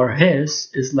 those who are His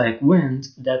is like wind,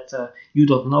 that you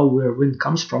don't know where wind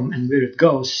comes from and where it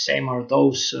goes. Same are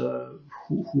those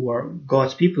who are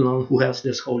God's people now, who has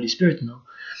this Holy Spirit now.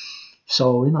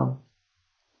 So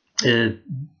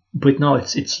but no,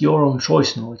 it's your own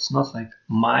choice now. It's not like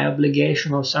my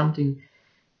obligation or something.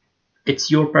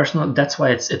 It's your personal. That's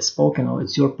why it's spoken.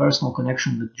 It's your personal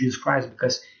connection with Jesus Christ.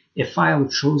 Because if I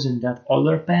would chosen that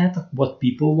other path, what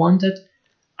people wanted,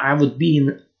 I would be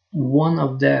in one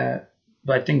of the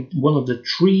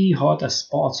 3 hottest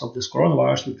spots of this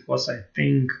coronavirus, which was, I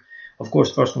think, of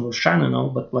course, first one was China now,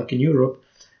 but like in Europe,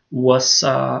 was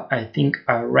I think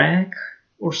Iraq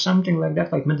or something like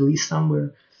that, like Middle East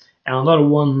somewhere. And another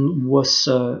one was,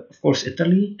 of course,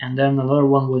 Italy, and then another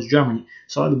one was Germany.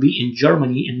 So I would be in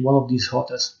Germany in one of these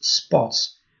hottest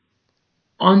spots.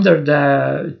 Under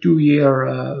the 2-year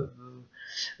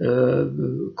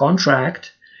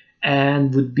contract,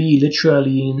 and would be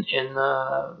literally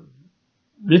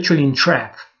in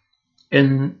trap,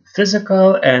 in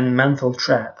physical and mental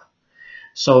trap.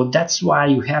 So that's why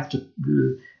you have to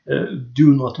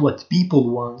do not what people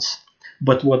want,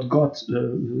 but what God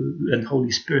and Holy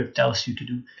Spirit tells you to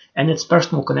do. And it's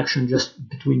personal connection just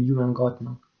between you and God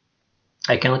now.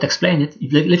 I cannot explain it.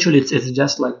 Literally, it's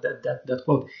just like that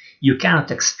quote. You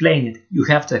cannot explain it. You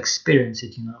have to experience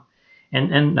it,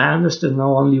 And I understood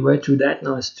now only way through that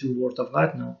now is through Word of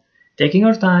God now. Taking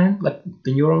your time, like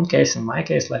in your own case, in my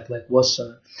case, like was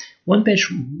 1 page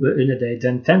in a day,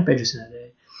 then 10 pages in a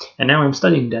day. And now I'm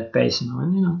studying that pace,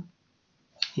 and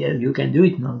yeah, you can do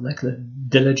it now. Like the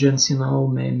diligence,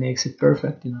 makes it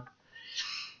perfect,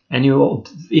 And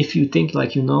if you think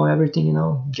like you know everything,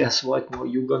 guess what?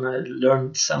 You're gonna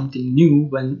learn something new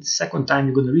when second time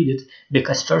you're gonna read it,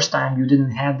 because first time you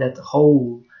didn't have that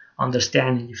whole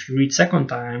understanding. If you read second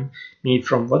time, maybe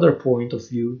from other point of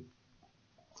view,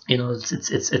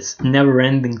 it's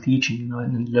never-ending teaching,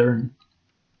 and learning.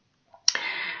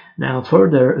 Now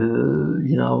further,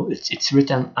 it's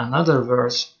written another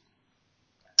verse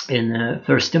in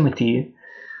First Timothy.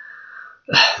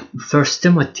 First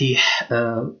Timothy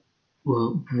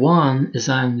 1, as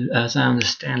I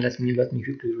understand. Let me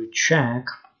quickly recheck.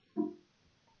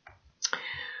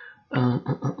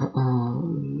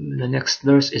 The next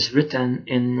verse is written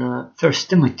in First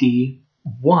Timothy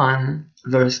 1,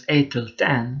 verse 8 till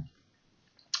 10.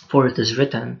 For it is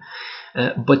written,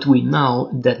 but we know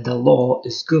that the law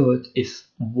is good if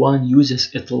one uses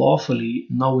it lawfully,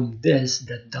 knowing this,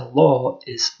 that the law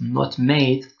is not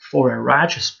made for a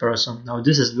righteous person. Now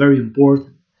this is very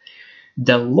important.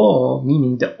 The law,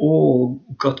 meaning the all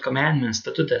God commandments,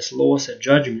 statutes, laws, and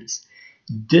judgments,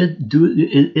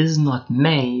 it is not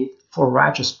made for a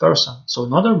righteous person. So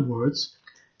in other words,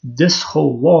 this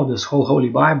whole law, this whole Holy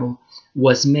Bible,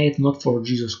 was made not for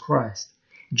Jesus Christ.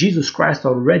 Jesus Christ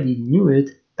already knew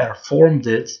it, performed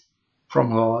it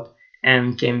from God,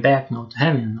 and came back now to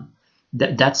heaven.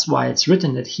 That's why it's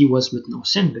written that he was with no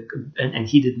sin, and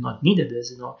he did not need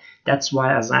this. That's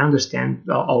why, as I understand,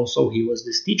 also he was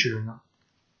this teacher.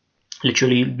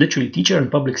 Literally teacher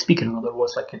and public speaker. In other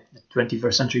words, like in the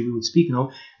 21st century we would speak.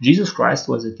 Jesus Christ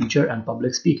was a teacher and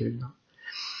public speaker.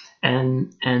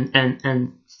 And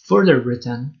further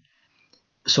written.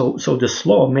 So this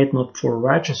law made not for a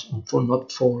righteous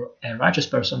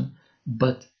person,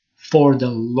 but for the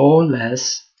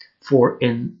lawless, for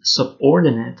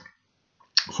insubordinate,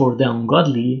 for the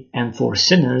ungodly, and for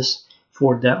sinners,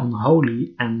 for the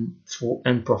unholy, and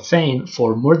profane,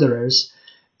 for murderers.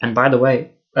 And by the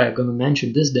way, I'm gonna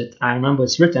mention this, that I remember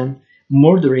it's written,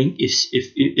 murdering is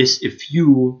if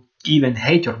you even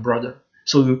hate your brother,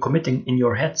 so you're committing in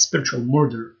your head spiritual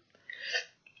murder.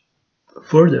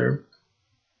 Further,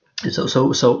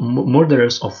 so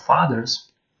murderers of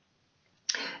fathers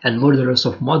and murderers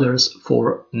of mothers,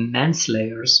 for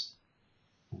manslayers.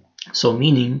 So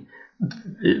meaning,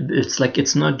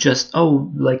 it's not just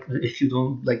like if you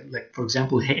don't like for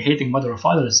example hating mother or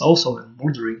father is also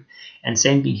murdering, and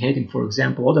same thing hating for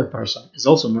example other person is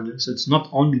also murder. So it's not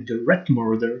only direct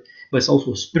murder, but it's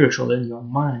also spiritual in your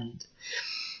mind.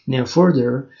 Now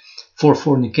further, for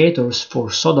fornicators,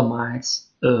 for sodomites,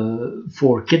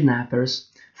 for kidnappers,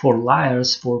 for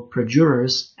liars, for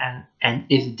perjurers, and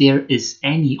if there is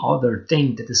any other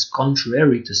thing that is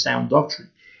contrary to sound doctrine,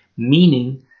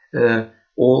 meaning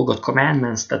all God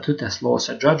commandments, statutes, laws,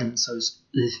 and judgments. So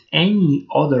if any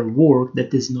other work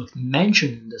that is not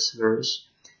mentioned in this verse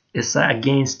is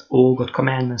against all God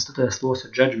commandments, statutes, laws,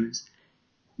 and judgments,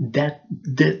 that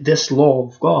this law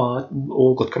of God,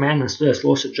 all God commandments, statutes,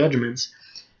 laws, and judgments,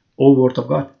 all word of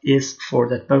God is for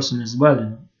that person as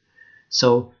well.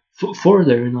 So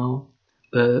further,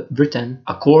 written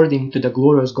according to the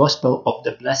glorious gospel of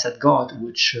the blessed God,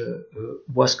 which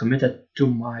was committed to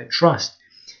my trust,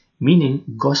 meaning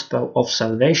gospel of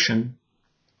salvation.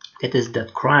 It is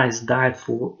that Christ died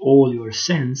for all your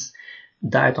sins,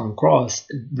 died on cross,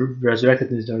 resurrected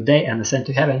the third day, and ascended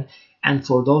to heaven. And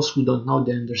for those who don't know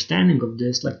the understanding of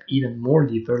this, like even more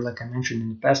deeper, like I mentioned in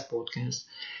the past podcast,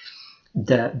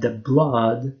 the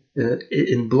blood,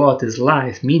 in blood is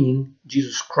life, meaning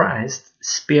Jesus Christ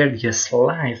spared his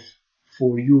life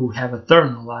for you have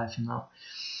eternal life,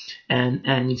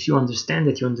 And if you understand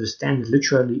that, you understand that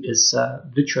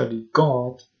literally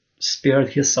God spared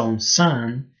his own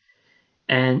son,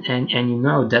 and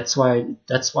that's why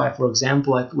for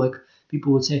example like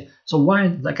people would say, so why,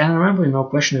 like I remember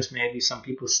questions maybe some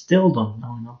people still don't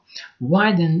know,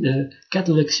 why then the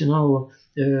Catholics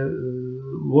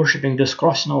worshipping this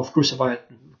cross of crucified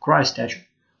Christ statue.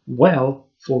 Well,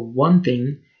 for one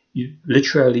thing, you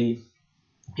literally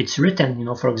it's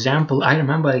written, for example, I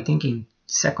remember I think in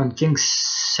 2 Kings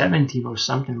 17 or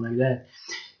something like that,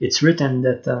 it's written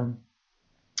that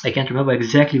I can't remember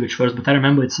exactly which verse, but I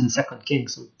remember it's in 2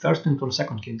 Kings, so 1st Kings or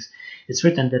 2nd Kings. It's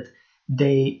written that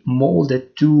they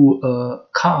molded two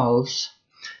calves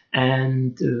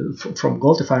and from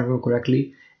gold, if I remember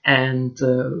correctly, and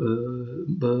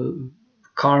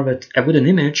carved a wooden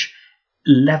image,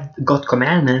 left God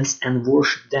commandments and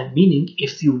worship them. Meaning,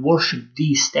 if you worship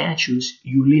these statues,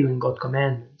 you live in God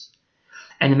commandments.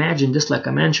 And imagine this, like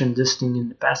I mentioned this thing in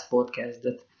the past podcast,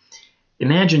 that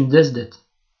imagine this, that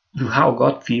how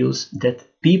God feels that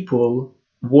people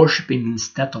worshiping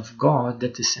instead of God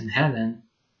that is in heaven,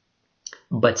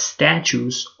 but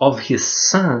statues of his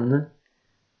son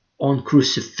on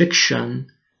crucifixion.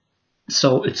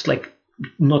 So it's like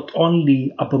not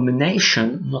only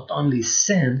abomination, not only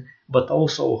sin, but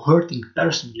also hurting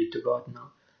personally to God.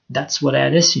 That's what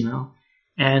that is,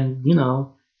 and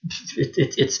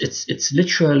it's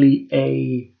literally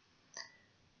a.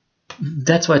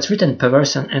 That's why it's written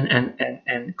perverse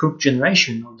and crooked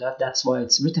generation. That's why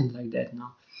it's written like that.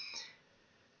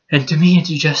 And to me, it's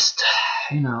just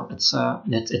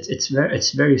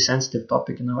it's very sensitive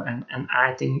topic, and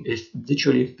I think if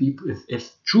literally if people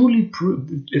if truly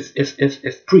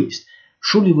if priests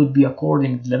truly would be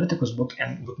according to Leviticus book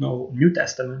and would know New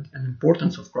Testament and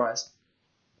importance of Christ,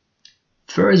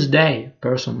 first day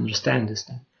person understand this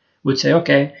thing would say,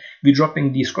 okay, we're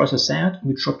dropping these crosses out,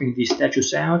 we're dropping these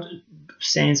statues out,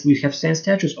 saints, we have saint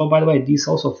statues, oh by the way, these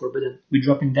also forbidden, we're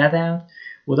dropping that out.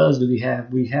 What else do we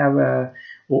have? We have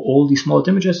all these small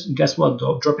images. Guess what?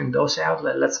 Dropping those out.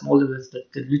 Let's mold it.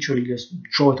 Literally just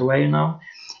throw it away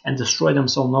and destroy them,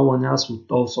 so no one else would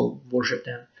also worship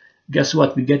them. Guess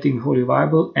what? We're getting Holy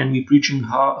Bible and we're preaching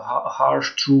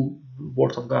harsh, true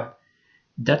Word of God.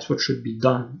 That's what should be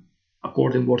done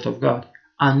according to Word of God.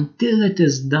 Until it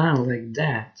is done like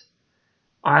that,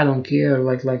 I don't care.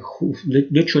 Like who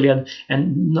literally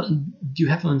and you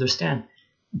have to understand.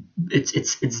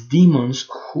 It's demons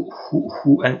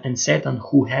who and Satan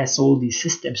who has all these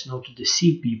systems now to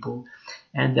deceive people,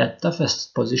 and the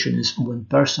toughest position is when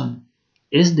person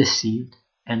is deceived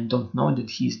and don't know that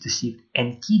he's deceived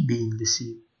and keep being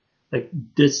deceived. Like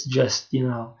this, just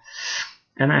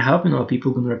and I hope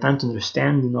people can repent,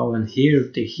 understand, and hear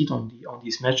the heat on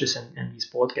these messages and these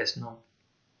podcasts,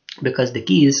 because the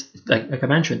key is like I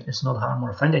mentioned, it's not harm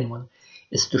or offend anyone.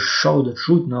 It's to show the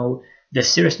truth the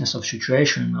seriousness of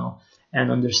situation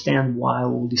and understand why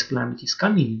all these calamities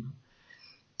coming.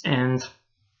 And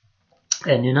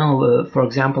for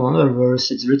example, another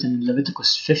verse, it's written in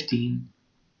Leviticus 15,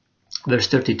 verse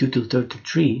 32 to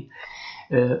 33.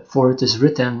 For it is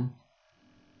written,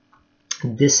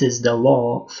 this is the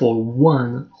law for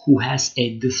one who has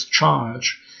a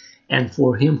discharge and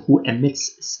for him who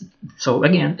emits. So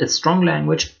again, it's strong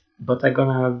language, but I'm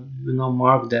gonna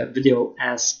mark the video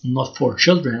as not for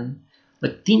children.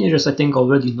 Like teenagers, I think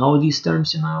already know these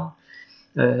terms,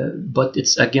 but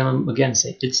it's again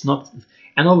say it's not.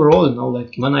 And overall,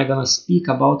 like when I'm gonna speak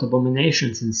about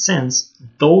abominations and sins,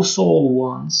 those all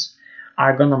ones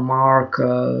are gonna mark,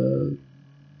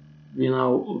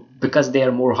 because they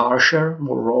are more harsher,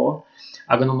 more raw,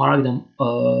 are gonna mark them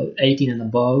 18 and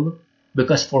above.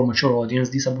 Because for mature audience,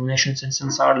 these abominations and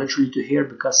sins are literally to hear,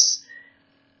 because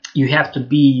you have to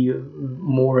be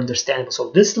more understandable. So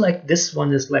this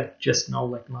one is like just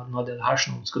like not that harsh.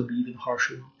 It's gonna be even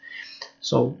harsher.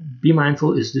 So be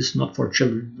mindful. Is this not for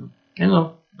children?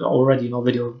 Already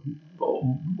video,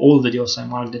 all videos I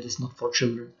marked that it's not for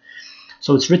children.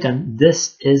 So it's written,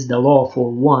 this is the law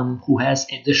for one who has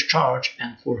a discharge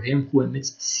and for him who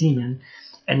emits semen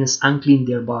and is unclean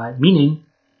thereby. Meaning,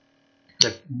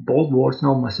 like both words,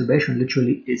 masturbation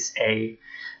literally is a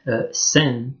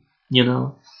sin,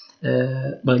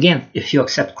 but again, if you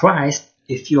accept Christ,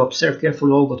 if you observe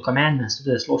carefully all God's commandments, to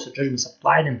the laws and judgments,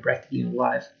 apply them practically in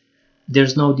life,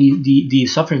 there's no the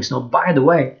sufferings. By the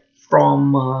way,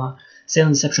 from Sin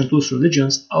and Deception Tools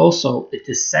Religions, also it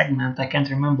is segment, I can't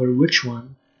remember which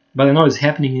one, but I know it's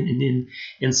happening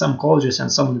in some colleges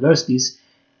and some universities.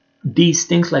 These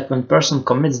things, like when person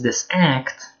commits this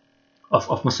act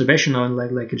of masturbation or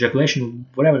like ejaculation,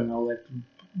 whatever, like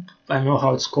I don't know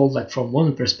how it's called, like from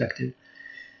one perspective,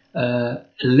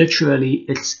 literally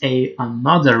it's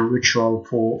another ritual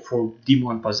for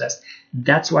demon possessed.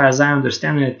 That's why, as I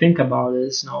understand and I think about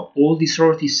it, all these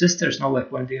sorority sisters, like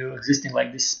when they're existing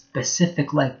like this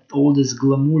specific, like all this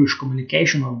glamourish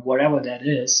communication or whatever that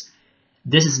is,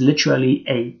 this is literally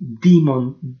a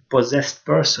demon possessed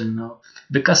person.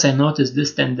 Because I noticed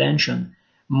this tendency,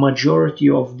 majority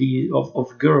of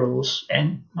of girls,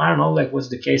 and I don't know like what's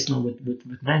the case now with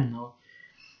men now,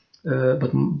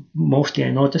 but mostly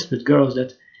I noticed with girls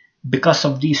that because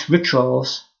of these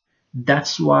rituals,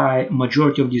 that's why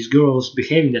majority of these girls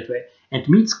behaving that way. And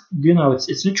to me,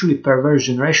 it's literally perverse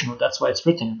generation. That's why it's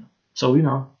written. So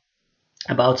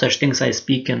about such things I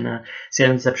speak in Sin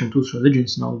and Deception Tools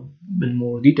Religions now in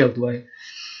more detailed way,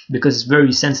 because it's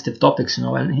very sensitive topics. And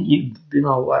I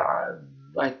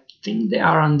think they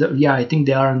are under. Yeah, I think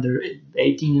they are under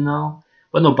 18 now.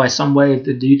 But no, by some way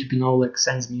the YouTube like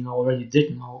sends me already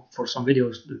did for some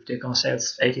videos they're gonna say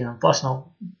it's 18 and plus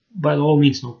now. By all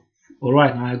means no.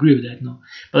 Alright, I agree with that now.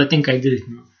 But I think I did it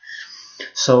now.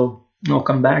 So now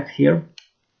come back here.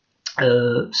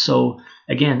 So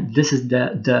again, this is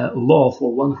the law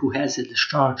for one who has a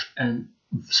discharge and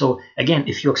So again,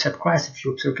 if you accept Christ, if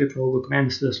you observe all the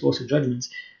commandments, the laws and judgments,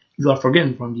 you are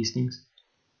forgiven from these things.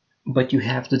 But you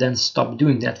have to then stop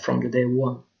doing that from the day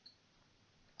one.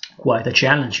 Quite a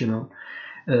challenge,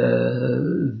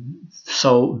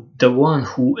 so the one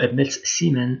who admits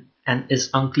semen and is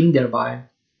unclean thereby,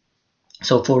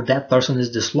 so for that person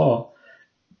is this law,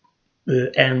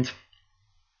 and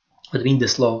what I mean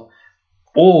this law,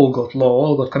 all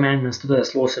got commandments to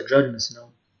the laws and judgments,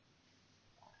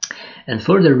 and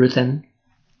further written,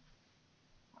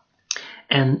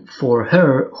 and for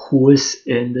her who is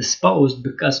indisposed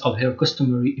because of her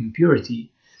customary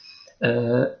impurity,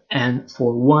 and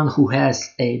for one who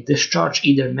has a discharge,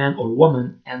 either man or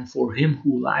woman, and for him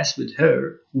who lies with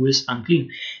her who is unclean.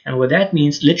 And what that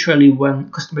means, literally, when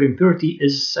customary impurity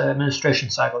is a menstruation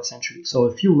cycle, essentially. So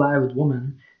if you lie with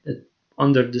woman that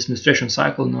under this menstruation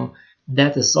cycle,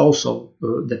 that is also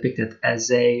depicted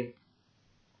as a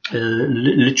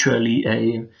literally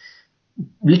a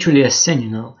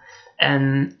sin,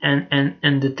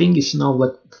 and the thing is,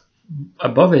 what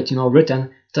above it,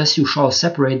 written, thus you shall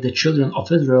separate the children of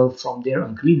Israel from their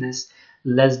uncleanness,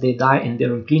 lest they die in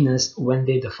their uncleanness when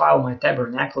they defile my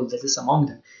tabernacle that is among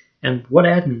them. And what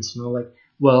that means,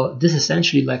 this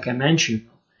essentially, like I mentioned,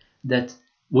 that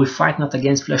we fight not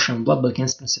against flesh and blood, but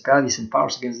against principalities and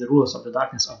powers, against the rulers of the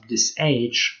darkness of this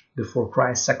age, before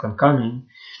Christ's second coming,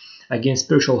 against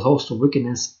spiritual hosts of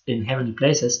wickedness in heavenly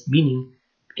places, meaning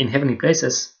in heavenly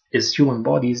places is human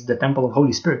bodies, the temple of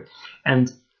Holy Spirit. And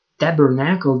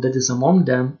tabernacle that is among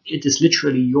them, it is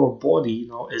literally your body,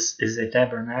 is a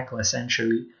tabernacle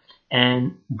essentially.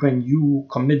 And when you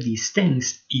commit these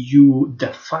things, you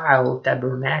defile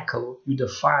tabernacle, you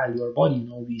defile your body.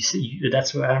 We see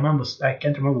that's where I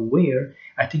can't remember where.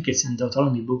 I think it's in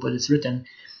Deuteronomy book, but it's written,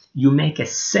 you make a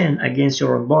sin against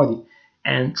your own body.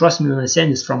 And trust me when I say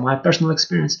this, from my personal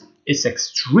experience, it's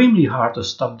extremely hard to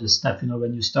stop this stuff.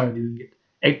 When you start doing it,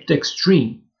 it's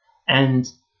extreme.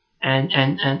 And like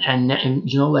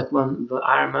when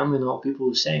I remember,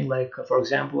 people saying, like, for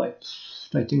example, like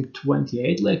I think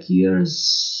 28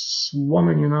 years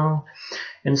woman,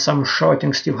 in some show, I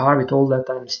think Steve Harvey told that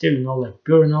I'm still, like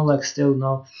pure, like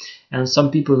still, and some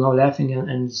people, laughing,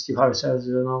 and Steve Harvey says,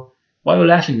 why are you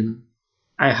laughing?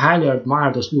 I highly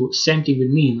admire those people. Same thing with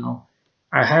me,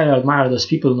 I highly admire those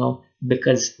people,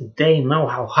 because they know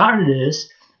how hard it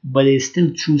is, but they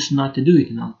still choose not to do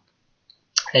it,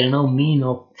 And me,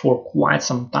 for quite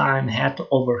some time had to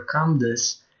overcome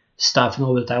this stuff,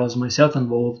 that I was myself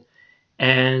involved.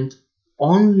 And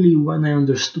only when I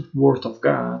understood Word of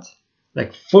God,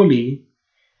 like fully,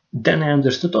 then I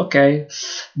understood, okay,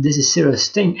 this is a serious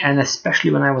thing. And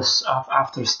especially when I was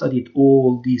after studied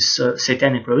all these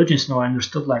satanic religions, I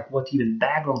understood like what even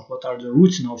background, what are the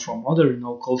roots, from other,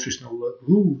 cultures,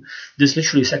 this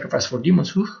literally sacrifice for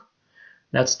demons,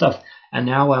 that stuff. And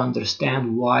now I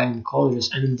understand why in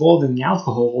colleges and involving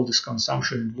alcohol, all this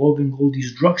consumption, involving all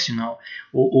these drugs,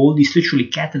 all these literally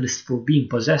catalysts for being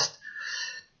possessed.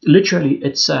 Literally,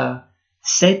 it's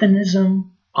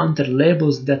Satanism under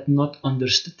labels that not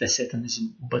understood as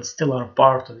Satanism, but still are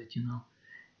part of it,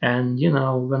 And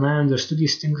when I understood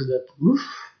these things, that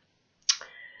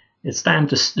it's time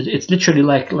to. It's literally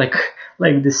like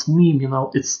this meme,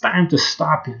 it's time to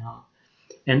stop,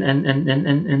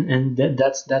 and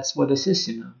that's what this is,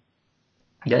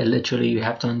 That literally you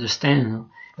have to understand,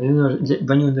 And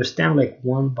when you understand like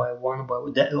one by one,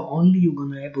 that only you're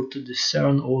gonna able to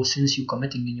discern all sins you're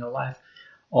committing in your life,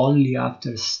 only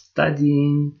after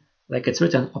studying, like it's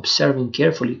written, observing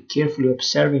carefully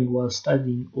observing while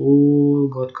studying all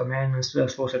God commandments,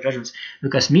 laws and judgments.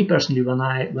 Because me personally,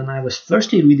 when I was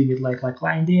firstly reading it, like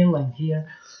lying there, lying here,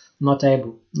 not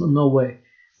able, no way.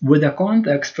 With the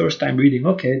context, first time reading,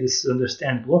 okay, this is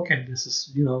understandable, okay, this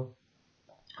is, all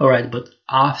right. But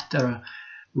after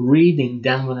reading,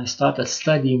 then when I started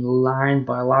studying line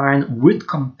by line with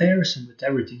comparison with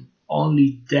everything,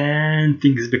 only then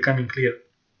things becoming clear.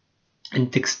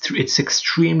 And it's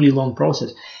extremely long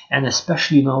process, and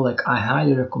especially like I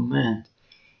highly recommend,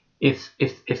 if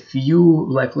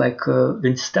you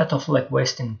instead of like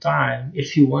wasting time,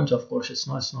 if you want, of course, it's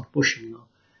not pushing,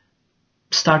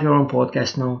 start your own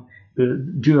podcast now,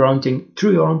 do your own thing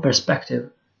through your own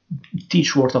perspective,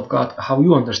 teach Word of God how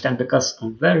you understand, because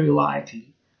very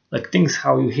likely, like things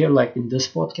how you hear like in this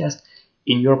podcast,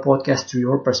 in your podcast through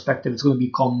your perspective, it's going to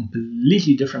be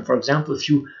completely different. For example,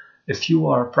 if you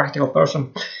are a practical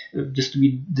person, just to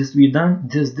be done,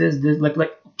 this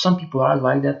like some people are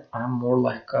like that. I'm more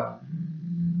like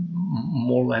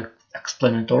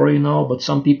explanatory, but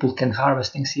some people can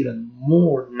harvest things even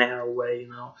more narrow way,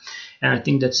 and I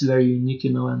think that's very unique,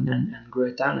 and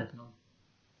great talent,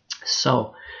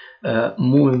 So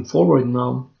Moving forward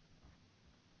now,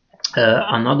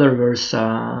 another verse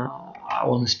I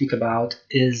want to speak about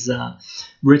is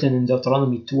written in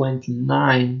Deuteronomy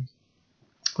 29,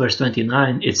 verse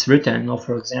 29. It's written,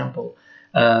 for example,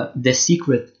 the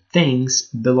secret things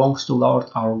belongs to Lord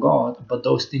our God, but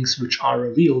those things which are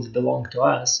revealed belong to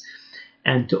us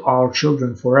and to our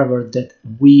children forever, that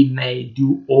we may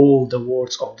do all the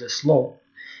words of this law.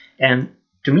 And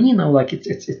to me, like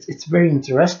it's very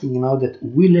interesting, that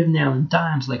we live now in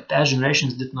times like past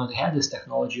generations did not have this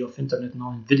technology of internet,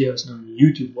 and videos,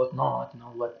 YouTube, whatnot,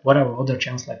 like whatever other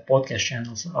channels like podcast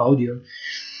channels, audio,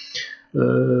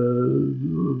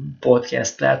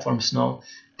 podcast platforms.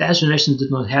 Past generations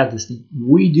did not have this thing.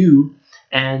 We do,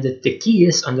 and the key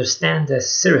is understand the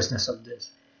seriousness of this.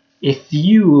 If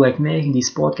you like making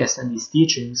these podcasts and these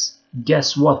teachings,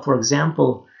 guess what? For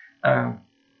example,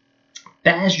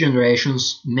 past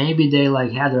generations, maybe they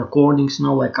like had recordings,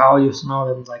 like audios,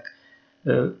 and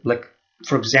like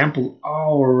for example,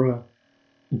 our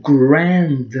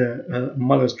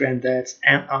grandmothers, granddads,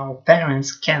 and our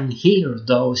parents can hear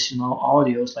those,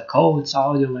 audios, like, oh, it's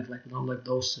audio, like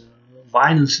those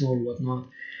vinyls or whatnot.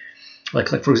 Like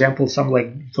for example,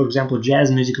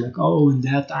 jazz music, like, oh, in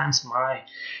that times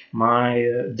my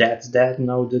dad's dad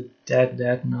know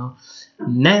that now.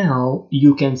 Now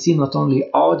you can see not only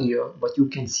audio, but you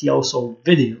can see also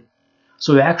video.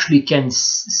 So you actually can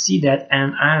see that.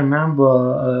 And I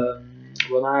remember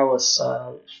when I was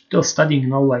still studying,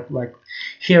 like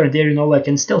here and there,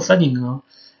 and still studying,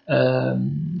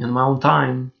 in my own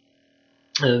time,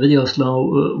 videos.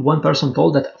 One person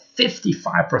told that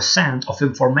 55% of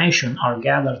information are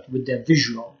gathered with the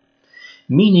visual.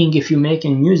 Meaning, if you're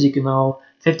making music,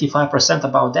 55%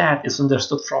 about that is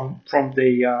understood from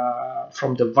the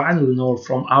vinyl, or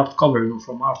from art cover,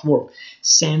 from artwork.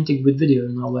 Same thing with video,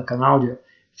 like an audio.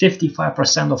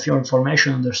 55% of your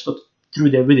information understood through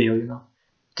the video,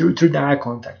 through the eye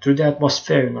contact, through the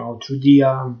atmosphere, through the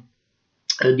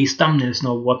these thumbnails,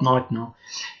 whatnot,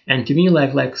 And to me,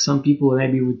 like some people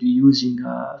maybe would be using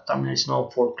thumbnails,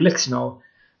 for clicks,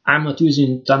 I'm not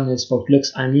using thumbnails for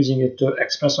clicks. I'm using it to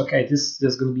express, okay, this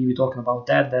is going to be talking about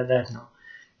that now.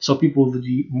 So people would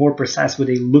be more precise what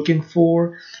they're looking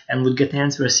for and would get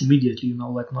answers immediately,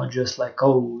 like not just like,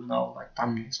 oh, like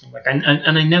thumbnails. Like, and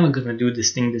I'm never going to do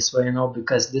this thing this way,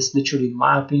 because this literally, in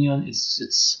my opinion,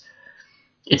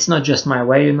 it's not just my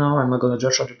way, I'm not going to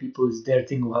judge other people. It's their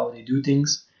thing of how they do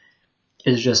things.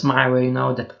 It's just my way,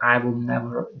 that I will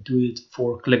never do it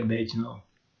for clickbait,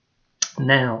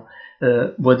 Now,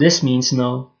 what this means,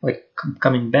 like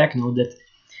coming back, that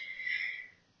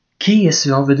key is,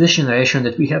 with this generation,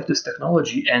 that we have this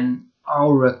technology and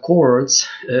our recordings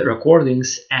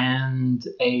and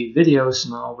a videos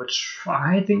now, which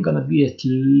I think gonna be at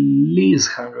least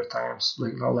 100 times.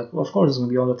 Like of course it's gonna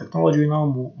be all the technology,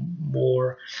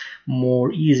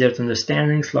 more easier to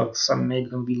understanding. Like some maybe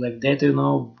gonna be like data,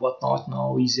 whatnot,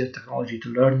 easier technology to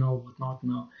learn, whatnot,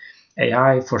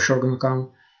 AI for sure gonna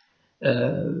come.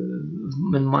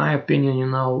 In my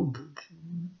opinion,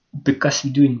 because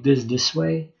we're doing this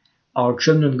way, our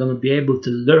children are going to be able to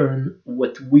learn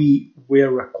what we were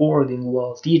recording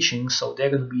while teaching. So they're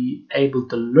going to be able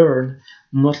to learn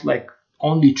not like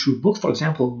only through books. For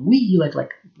example, we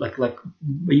like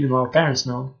even our parents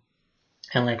now,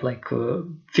 and like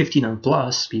 15 and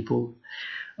plus people,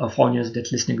 foreigners that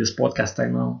listening to this podcast, I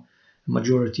know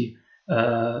majority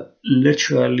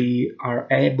literally are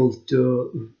able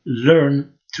to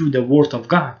learn through the word of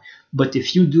God. But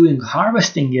if you're doing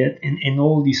harvesting it in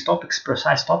all these topics,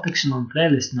 precise topics, on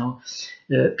playlist now,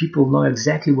 people know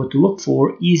exactly what to look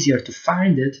for, easier to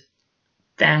find it.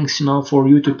 Thanks, for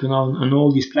YouTube, and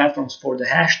all these platforms, for the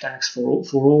hashtags, for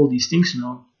all these things,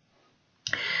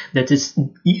 that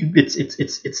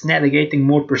it's navigating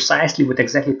more precisely what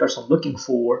exactly person looking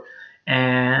for,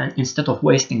 and instead of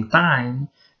wasting time,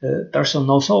 person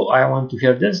knows, oh, I want to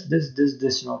hear this,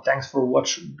 thanks for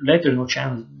watch later,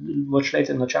 channels,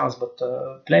 but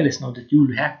playlist, that you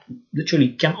have to literally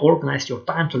can organize your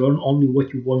time to learn only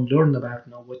what you want to learn about,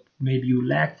 what maybe you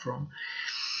lack from.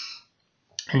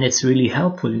 And it's really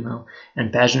helpful,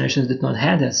 and past generations did not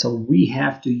have that, so we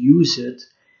have to use it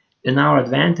in our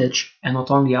advantage, and not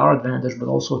only our advantage, but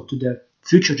also to the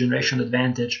future generation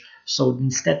advantage. So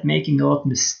instead making a lot of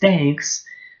mistakes,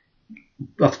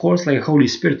 of course, like Holy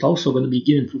Spirit also going to be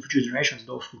given to future generations,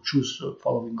 those who choose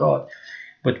following God,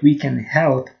 but we can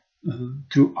help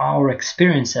through our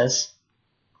experiences.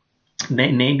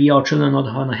 Maybe our children are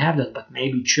not going to have that, but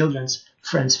maybe children's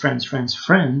friends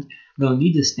will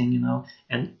need this thing,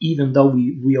 and even though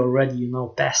we already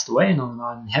passed away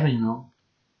now in heaven,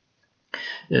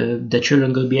 The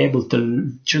children gonna be able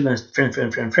to, children's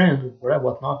friend, whatever,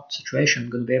 whatnot situation,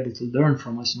 gonna be able to learn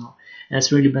from us, and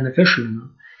it's really beneficial,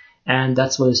 and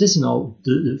that's what it is,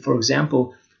 for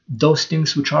example, those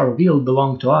things which are revealed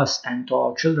belong to us and to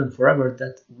our children forever,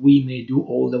 that we may do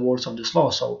all the words of this law.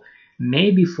 So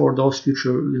maybe for those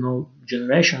future,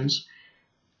 generations,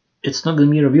 it's not going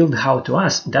to be revealed how to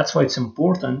us. That's why it's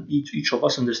important, each of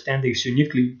us understand this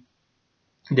uniquely,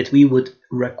 that we would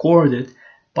record it,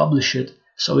 publish it,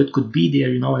 so it could be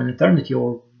there, in eternity,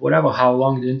 or whatever, how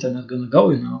long the internet gonna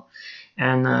go,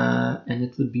 and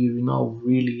it would be,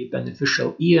 really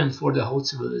beneficial even for the whole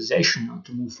civilization,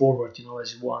 to move forward,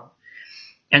 as one.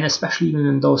 And especially even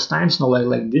in those times,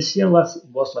 like this year was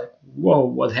like, whoa,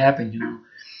 what happened,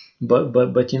 but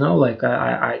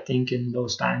I think in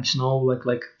those times,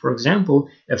 like for example,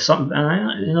 if some,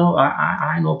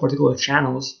 I know particular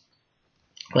channels,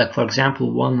 like for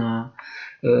example one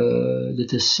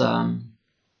that is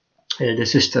the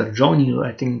sister Joni,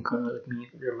 I think, let me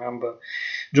remember,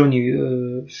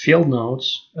 Joni Field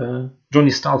Notes,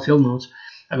 Joni Stahl Field Notes.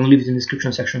 I'm gonna leave it in the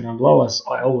description section down below, as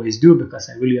I always do, because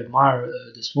I really admire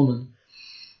this woman,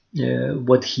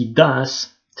 what he does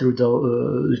through the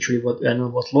literally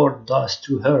what Lord does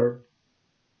through her.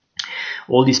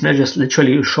 All these measures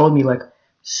literally showed me like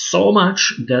so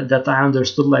much that I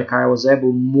understood, like I was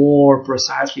able more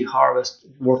precisely harvest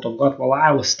Word of God while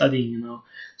I was studying,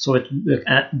 so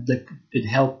it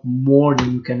helped more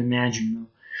than you can imagine.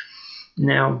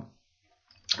 Now,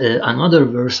 another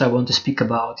verse I want to speak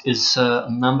about is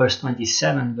Numbers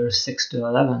 27, verse 6 to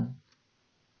 11.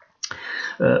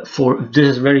 For this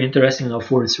is very interesting,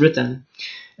 for it's written,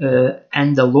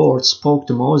 and the Lord spoke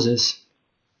to Moses.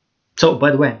 So, by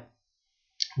the way,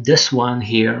 this one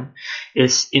here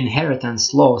is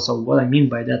inheritance law. So what I mean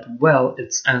by that, well,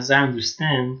 it's, as I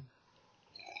understand,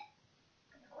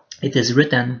 it is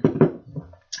written,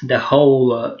 the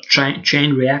whole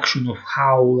chain reaction of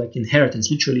how, like, inheritance,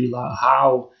 literally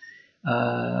how,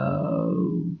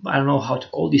 I don't know how to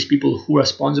call these people who are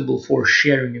responsible for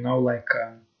sharing,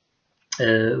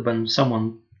 when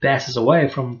someone passes away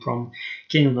from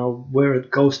king, where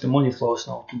it goes, the money flows,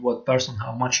 to what person,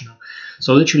 how much,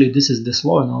 So literally this is this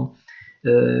law,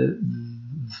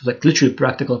 like literally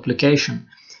practical application.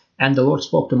 And the Lord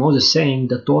spoke to Moses, saying,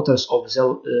 the daughters of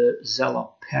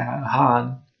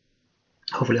Zelophehad,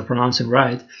 hopefully I'm pronouncing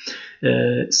right,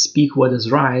 speak what is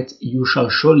right. You shall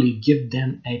surely give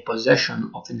them a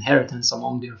possession of inheritance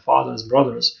among their father's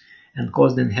brothers, and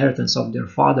cause the inheritance of their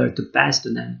father to pass to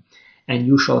them. And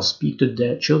you shall speak to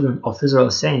the children of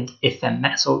Israel, saying, if a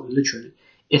man, so literally,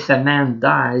 if a man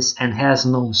dies and has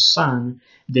no son,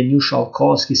 then you shall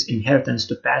cause his inheritance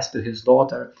to pass to his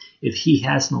daughter. If he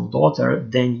has no daughter,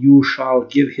 then you shall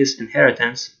give his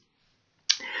inheritance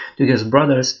to his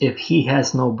brothers. If he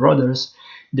has no brothers,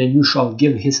 then you shall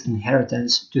give his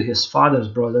inheritance to his father's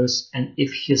brothers. And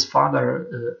if his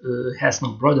father has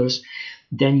no brothers,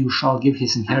 then you shall give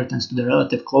his inheritance to the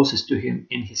relative closest to him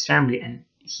in his family, and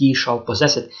he shall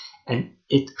possess it. And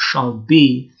it shall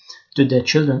be to the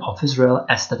children of Israel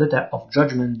a statute of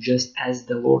judgment, just as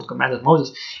the Lord commanded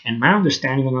Moses. And my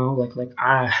understanding,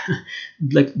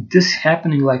 like this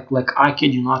happening, like I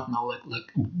kid you not,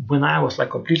 like when I was like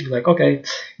completely like, okay,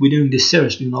 we're doing this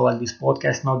seriously, like this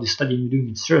podcast, now this study, we're doing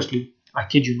it seriously. I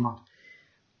kid you not.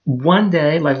 One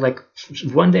day,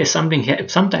 one day something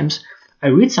sometimes I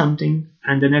read something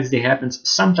and the next day happens.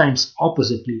 Sometimes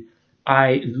oppositely,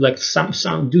 I like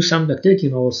some do some activity,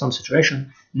 some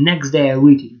situation. Next day I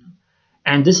read it.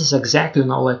 And this is exactly,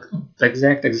 like the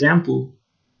exact example.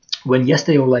 When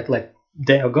yesterday, or like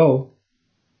day ago,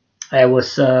 I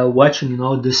was watching,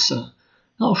 this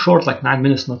short, like 9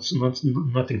 minutes,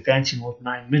 nothing fancy, not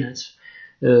 9 minutes,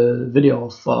 video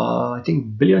of I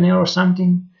think billionaire or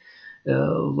something.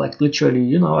 Like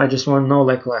literally, I just want to know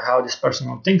like how this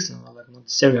person thinks, like not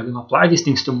necessarily I'm gonna apply these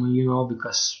things to me,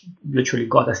 because literally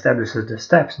God establishes the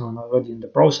steps, already in the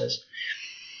process.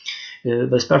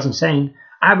 This person saying,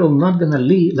 I will not gonna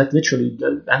leave, like literally,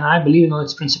 and I believe,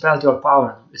 it's principality or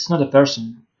power. It's not a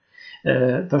person.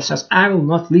 Person says, I will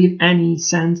not leave any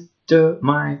cent to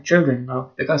my children,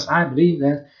 because I believe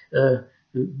that,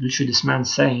 literally this man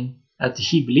saying that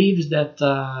he believes that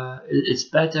it's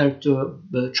better to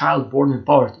a child born in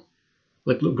poverty,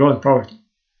 like grow in poverty.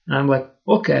 And I'm like,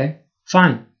 okay,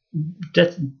 fine.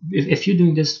 That if you're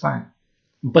doing this, fine.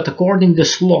 But according to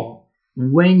this law,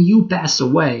 when you pass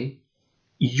away,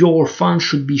 your funds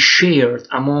should be shared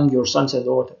among your sons and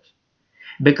daughters.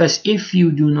 Because if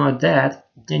you do not that,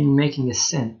 then you're making a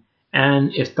sin.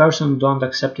 And if person don't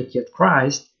accept it yet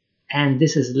Christ, and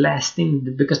this is last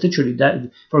thing, because literally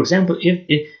that, for example,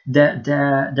 if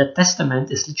the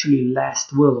testament is literally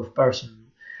last will of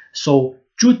person, so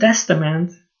true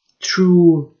testament,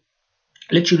 true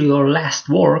literally your last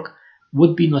work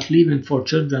would be not leaving for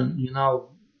children,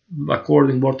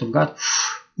 according word of God.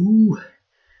 Ooh,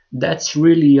 that's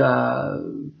really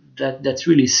that's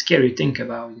really scary to think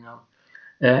about,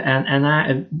 and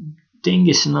I thing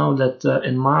is, that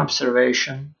in my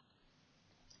observation,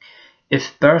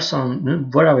 if person,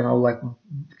 whatever, like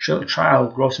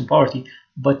child grows in poverty,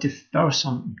 but if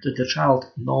person, the child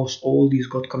knows all these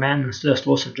God commandments, the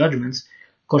laws and judgments,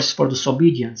 course for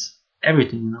disobedience,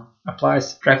 everything,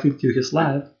 applies practically to his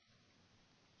life,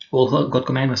 all God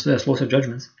commandments, the laws and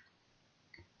judgments.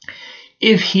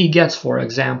 If he gets, for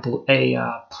example, a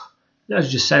let's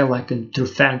just say, like through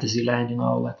fantasy land,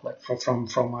 like from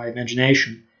my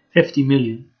imagination, 50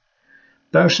 million,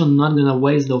 person not gonna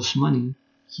waste those money.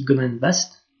 He gonna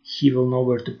invest. He will know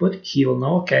where to put. He will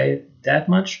know, okay, that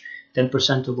much,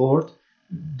 10% to Lord,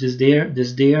 this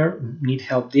there, need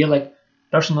help there. Like,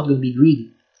 person not gonna be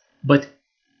greedy. But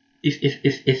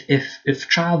if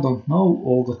child don't know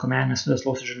all the commandments, the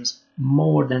laws,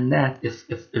 more than that,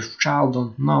 if child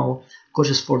don't know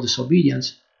causes for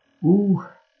disobedience, ooh,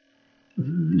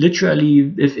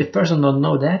 literally, if person don't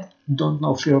know that, don't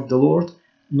know fear of the Lord,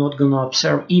 not gonna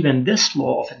observe even this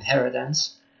law of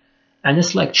inheritance, and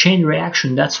it's like chain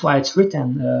reaction. That's why it's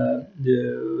written,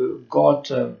 the God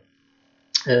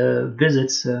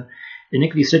visits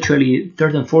iniquity literally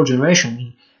third and fourth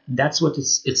generation. That's what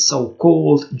it's so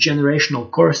called, generational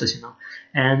curses,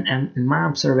 and in my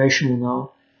observation,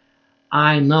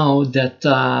 I know that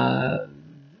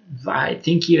I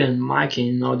think even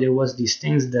Mikey, there was these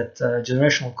things that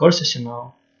generational curses,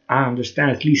 I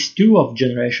understand at least 2 of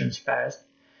generations past.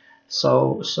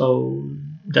 So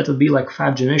that would be like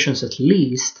 5 generations at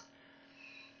least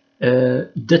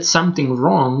did something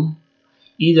wrong,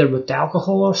 either with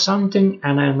alcohol or something,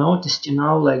 and I noticed,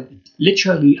 like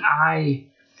literally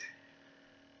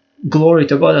glory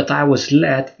to God that I was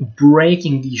led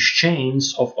breaking these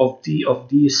chains of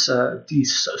these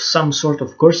some sort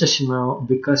of curses,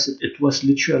 because it was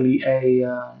literally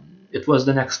it was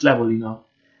the next level,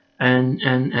 and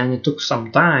it took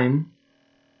some time,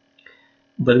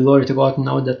 but glory to God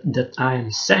now that I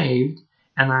am saved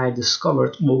and I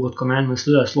discovered all God commandments,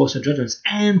 laws and judgments,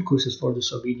 and curses for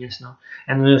disobedience now,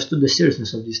 and understood the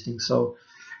seriousness of these things. So,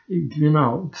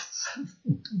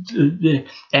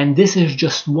 and this is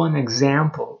just one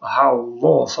example how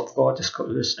laws of God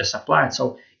is applied.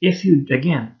 So if you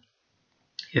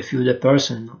the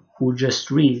person who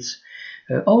just reads,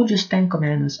 just 10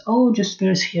 commandments, just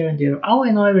verse here and there,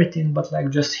 I know everything, but like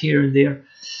just here and there,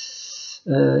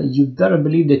 you better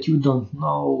believe that you don't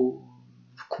know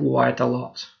quite a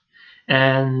lot.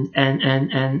 And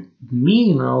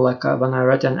me, like when I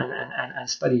read and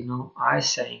studied, I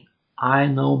say I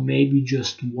know maybe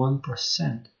just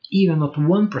 1%, even not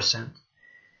 1%,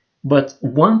 but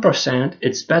 1%.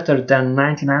 It's better than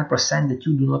 99% that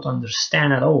you do not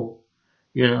understand at all,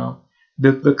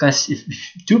 because if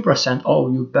 2%,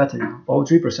 you better,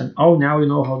 3%, now you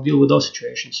know how to deal with those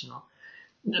situations,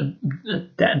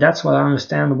 That's what I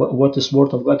understand. What this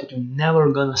word of God, that you're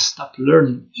never gonna stop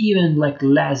learning, even like the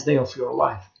last day of your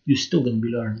life, you're still gonna be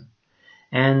learning.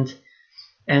 And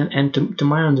to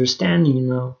my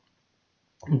understanding,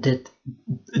 that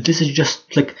this is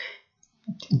just like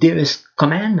there is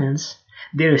commandments,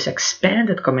 there is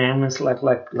expanded commandments, like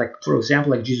for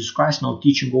example, like Jesus Christ now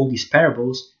teaching all these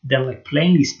parables, then like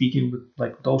plainly speaking with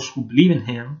like those who believe in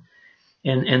Him,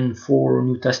 and 4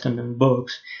 New Testament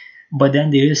books. But then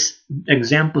there is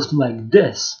examples like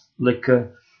this, like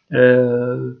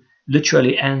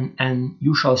literally, and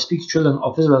you shall speak to children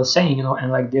of Israel, saying,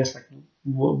 and like there's like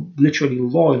literally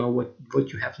law, what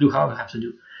you have to do, how you have to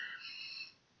do.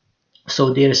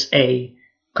 So there's a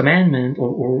commandment or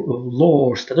law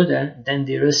or statute, then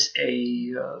there is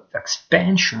a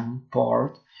expansion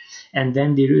part, and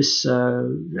then there is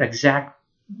exact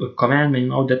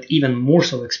commandment, that even more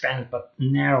so expanded but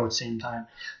narrow at the same time.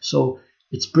 So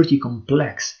it's pretty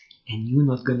complex, and you're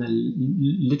not gonna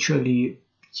literally,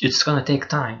 it's gonna take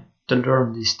time to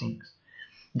learn these things.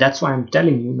 That's why I'm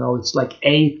telling you, it's like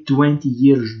 20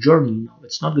 years journey.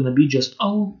 It's not gonna be just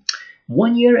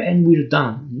 1 year and we're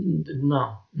done.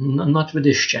 No, not with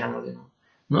this channel,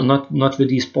 not with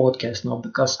these podcasts,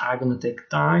 because I'm gonna take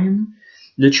time,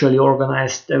 literally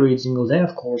organized every single day,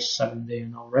 of course, 7 day,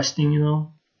 resting,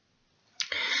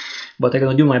 but I'm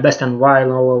gonna do my best. And why I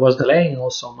was delaying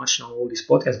so much all these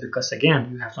podcasts, because again,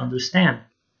 you have to understand,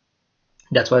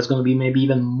 that's why it's gonna be maybe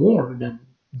even more than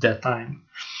that time,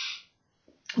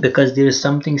 because there is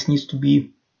some things needs to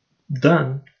be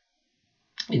done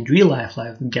in real life,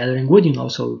 like gathering wood,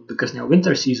 so because now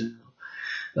winter season,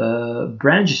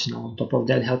 branches, on top of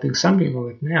that, helping something,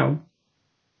 like now,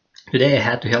 today I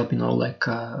had to help,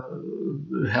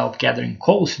 help gathering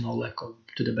coals,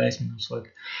 to the basement, so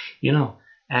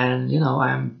and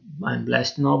I'm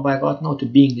blessed, by God, to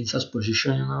being in such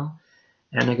position,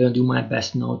 and I'm gonna do my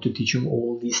best, to teach him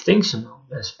all these things,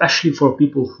 especially for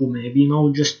people who maybe,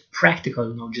 just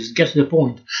practical, just get to the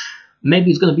point.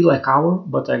 Maybe it's gonna be like hour,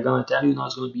 but I'm gonna tell you,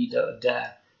 it's gonna be the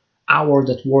hour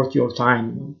that worth your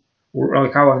time, or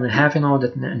like hour and a half,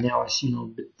 that now I see,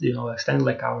 extended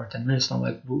like hour, 10 minutes,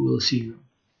 like we'll see,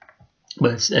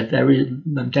 but it's a very,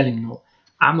 I'm telling you,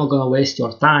 I'm not gonna waste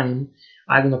your time.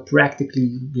 I'm gonna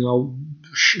practically,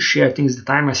 share things that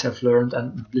I myself learned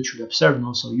and literally observed,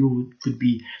 so you could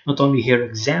be not only hear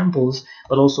examples,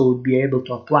 but also would be able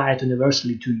to apply it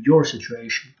universally to your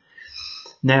situation.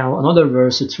 Now, another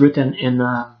verse, it's written in,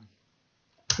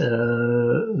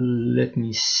 let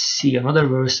me see, another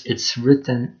verse, it's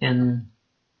written in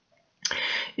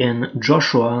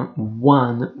Joshua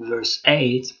 1 verse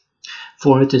 8,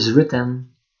 for it is written,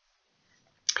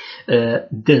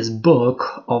 this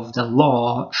book of the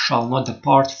law shall not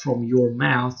depart from your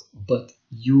mouth, but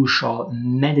you shall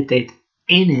meditate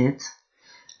in it.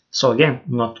 So again,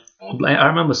 I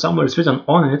remember somewhere it's written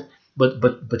on it,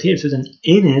 but here it's written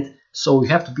in it. So we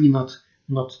have to be not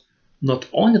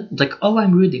on it. Like all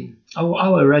I'm reading, how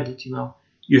I read it,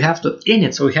 you have to in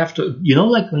it. So you have to,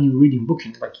 like when you're reading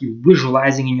booking, like you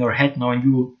visualizing in your head now, and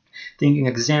you thinking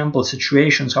example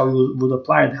situations, how you would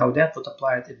apply it, how that would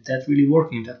apply it, if that really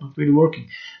working, if that not really working.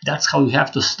 That's how you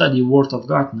have to study Word of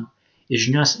God now. It's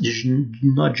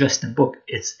not just a book.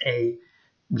 It's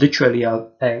literally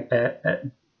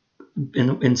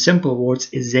in simple words,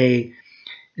 is a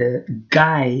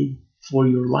guide for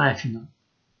your life,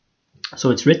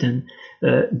 So it's written,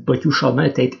 but you shall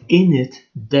meditate in it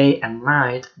day and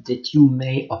night, that you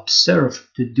may observe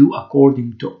to do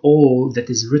according to all that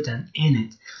is written in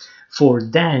it. For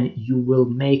then you will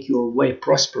make your way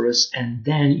prosperous, and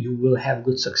then you will have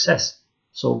good success.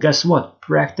 So guess what?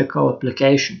 Practical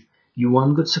application. You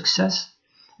want good success?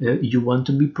 You want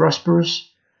to be prosperous?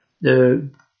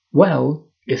 Well,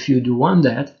 if you do want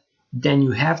that, then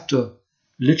you have to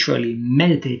literally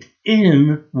meditate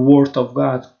in Word of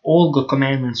God, all God's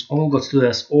commandments, all God's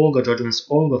laws, all God's judgments,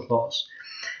 all God's laws,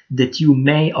 that you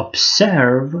may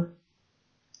observe.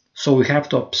 So we have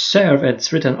to observe,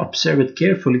 it's written, observe it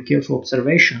carefully, careful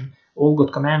observation, all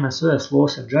God's commandments,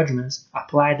 laws, and judgments,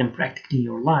 apply them practically in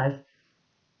your life.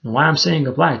 And why I'm saying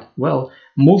applied? Well,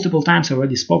 multiple times I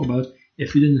already spoke about.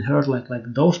 If you didn't hear like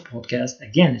those podcasts,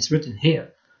 again, it's written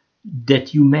here,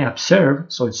 that you may observe.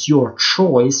 So it's your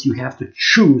choice. You have to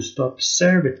choose to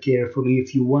observe it carefully.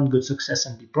 If you want good success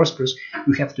and be prosperous,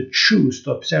 you have to choose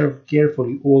to observe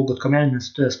carefully all God's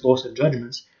commandments, laws, and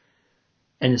judgments.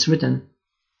 And it's written,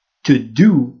 to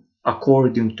do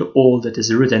according to all that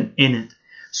is written in it.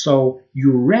 So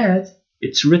you read,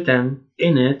 it's written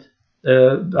in it,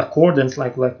 accordance,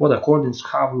 like what accordance,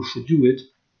 how you should do it,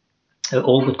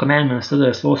 all the commandments,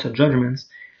 laws, and judgments.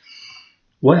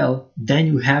 Well, then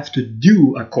you have to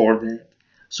do according.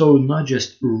 So not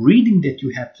just reading that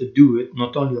you have to do it,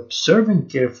 not only observing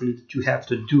carefully that you have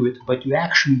to do it, but you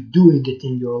actually doing it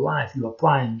in your life, you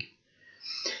applying it.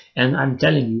 And I'm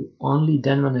telling you, only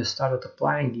then when I started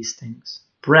applying these things,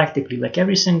 practically, like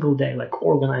every single day, like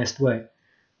organized way.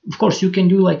 Of course, you can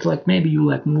do like maybe you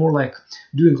like more like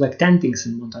doing like 10 things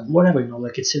in one time, whatever,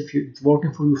 like it's it's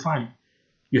working for you, fine.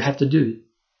 You have to do it.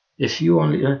 If you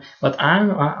only, but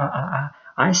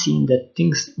I seen that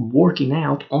things working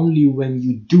out only when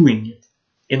you doing it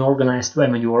in organized way.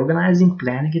 When you're organizing,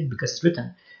 planning it, because it's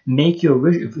written, make your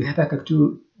vision. If you have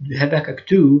Habakkuk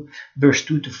 2, verse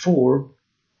 2 to 4.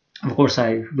 Of course,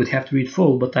 I would have to read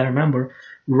full, but I remember,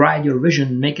 write your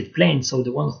vision, make it plain, so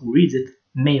the one who reads it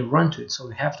may run to it. So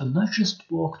you have to not just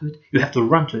walk to it, you have to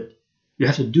run to it. You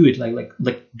have to do it, like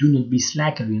do not be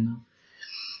slacker,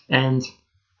 And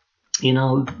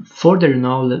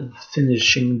further,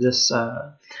 finishing this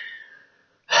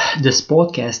this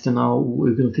podcast,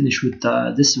 we're gonna finish with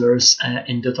this verse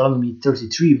in Deuteronomy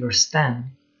 33, verse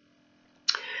 10.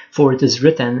 For it is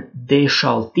written, they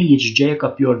shall teach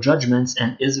Jacob your judgments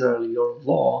and Israel your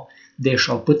law. They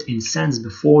shall put incense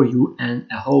before you and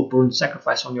a whole burnt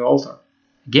sacrifice on your altar.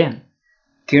 Again,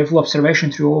 careful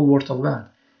observation through all Word of God.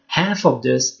 Half of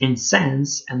this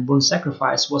incense and burnt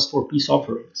sacrifice was for peace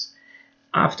offerings.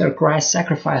 After Christ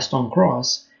sacrificed on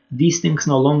cross, these things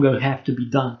no longer have to be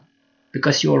done,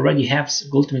 because you already have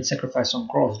ultimate sacrifice on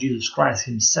cross, Jesus Christ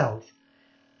himself,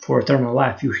 for eternal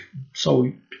life. So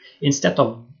instead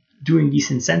of doing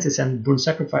these incenses and burn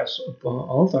sacrifice upon the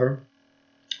altar,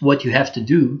 what you have to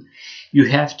do, you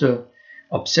have to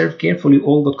observe carefully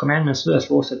all the commandments,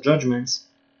 laws, and judgments,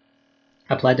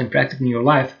 apply them practically in your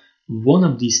life. One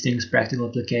of these things, practical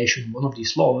application, one of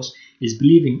these laws, is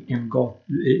believing in God,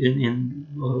 in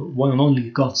one and only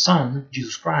God's Son,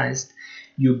 Jesus Christ.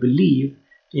 You believe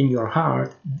in your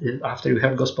heart, after you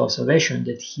heard gospel of salvation,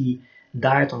 that He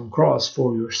died on the cross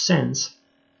for your sins,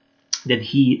 that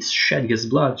He shed His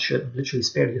blood, literally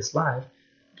spared His life,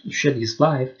 shed His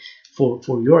life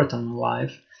for your eternal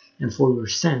life and for your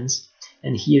sins,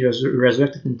 and He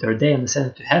resurrected in the third day and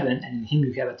ascended to heaven, and in Him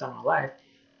you have eternal life.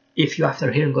 If you, after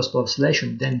hearing gospel of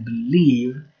salvation, then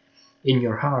believe in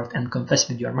your heart and confess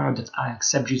with your mouth that I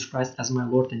accept Jesus Christ as my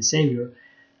Lord and Savior,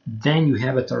 then you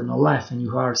have eternal life and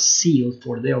you are sealed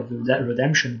for the day of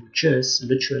redemption, which is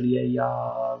literally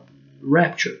a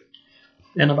rapture.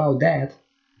 And about that,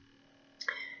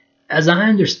 as I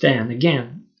understand,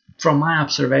 again, from my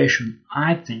observation,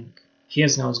 I think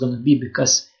here's how it's going to be,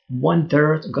 because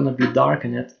 1/3 going to be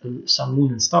darkened at sun,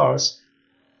 moon, and stars,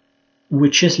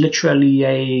 which is literally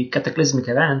a cataclysmic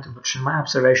event, which in my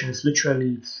observation is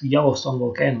literally Yellowstone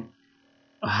volcano.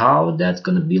 How that's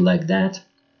gonna be like that?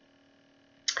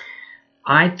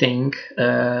 I think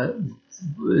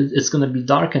it's gonna be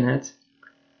darkened,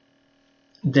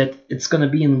 that it's gonna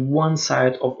be in one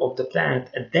side of the planet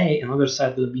at day, another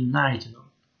side will be night,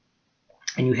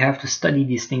 and you have to study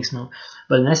these things now.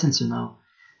 But in essence,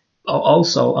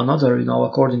 also another,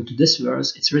 according to this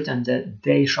verse, it's written that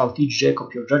they shall teach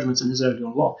Jacob your judgments and Israel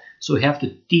your law. So you have to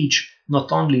teach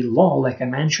not only law, like I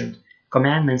mentioned,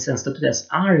 commandments and statutes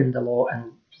are in the law,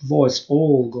 and law is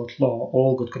all good law,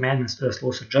 all good commandments,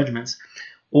 laws, and judgments,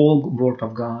 all word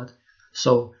of God.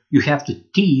 So you have to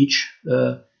teach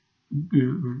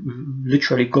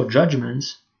literally good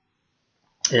judgments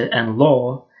and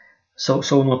law.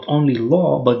 So not only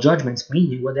law, but judgments,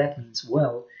 meaning what that means.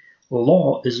 Well,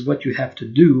 law is what you have to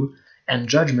do, and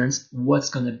judgments, what's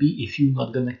going to be if you're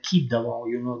not going to keep the law,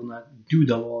 you're not going to do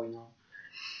the law,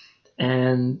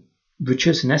 And which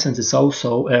is, in essence, it's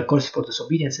also a curse for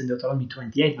disobedience in Deuteronomy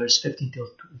 28, verse 15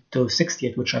 till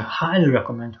 68, which I highly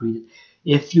recommend to read it.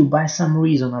 If you, by some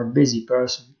reason, are a busy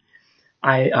person,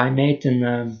 I made in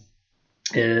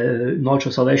Knowledge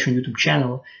of Salvation YouTube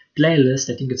channel playlist,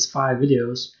 I think it's 5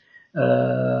 videos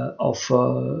of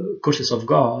curses of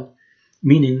God,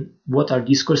 meaning what are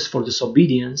these curses for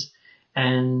disobedience,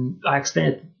 and I explain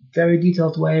it very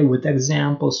detailed way with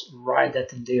examples. Write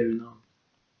that in there,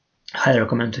 Highly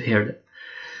recommend to hear that.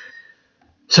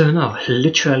 So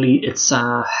literally, it's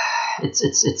and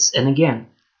again,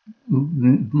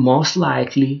 most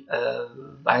likely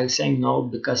I'm saying no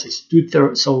because it's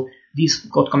 2/3. So these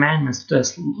God commandments,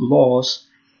 these laws,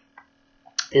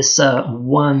 is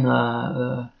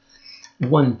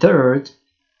 1/3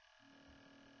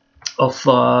 of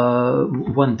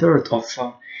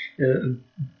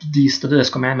these statutes,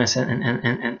 commandments,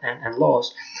 and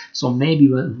laws. So maybe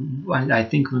I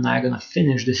think when I'm gonna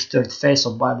finish this third phase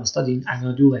of Bible study, I'm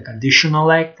gonna do like additional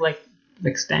like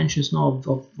extensions now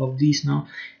of these now.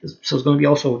 So it's gonna be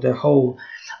also the whole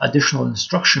additional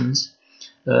instructions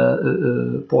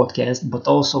podcast, but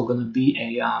also gonna be a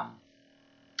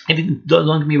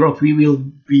don't get me wrong,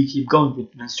 we keep going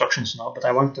with instructions now, but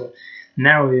I want to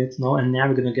narrow it now, and now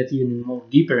we're gonna get even more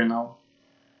deeper now,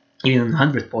 even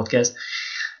 100 podcast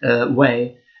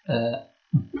way.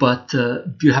 But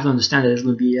you have to understand that there's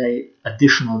going to be a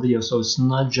additional video, so it's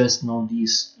not just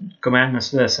these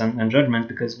commandments, and judgments,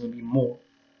 because it's going to be more.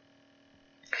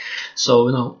 So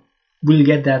we'll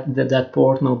get that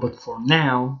part now. But for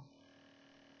now,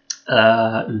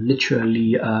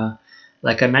 literally,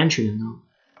 like I mentioned,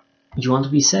 you want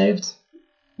to be saved,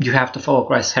 you have to follow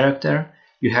Christ's character.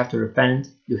 You have to repent.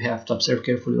 You have to observe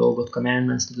carefully all God's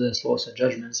commandments, the laws, and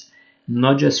judgments.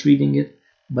 Not just reading it,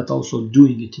 but also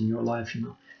doing it in your life.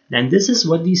 And this is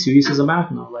what this series is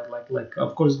about now. Like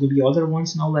of course, there'll be other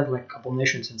ones now, like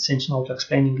abominations and sins, to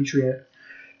explaining literally,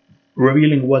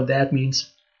 revealing what that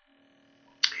means.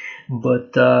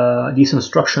 But these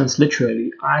instructions,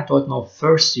 literally, I thought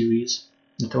first series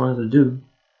that I wanted to do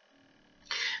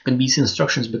can be these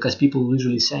instructions, because people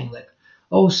usually saying like,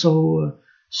 oh, so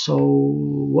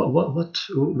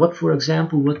what for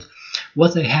example,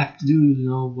 what I have to do,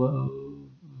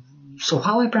 so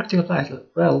how I practically apply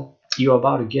it? Well, you're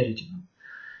about to get it,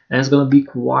 and it's gonna be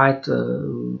quite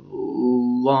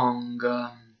long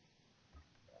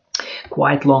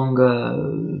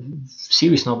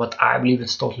series now, but I believe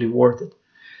it's totally worth it.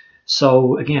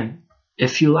 So again,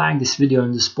 if you like this video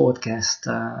and this podcast,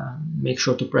 make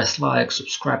sure to press like,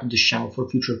 subscribe to this channel for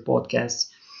future podcasts.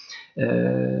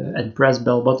 and press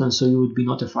bell button so you would be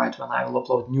notified when I will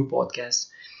upload new podcasts.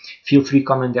 Feel free to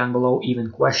comment down below,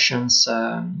 even questions,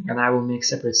 and I will make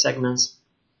separate segments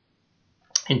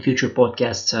in future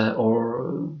podcasts,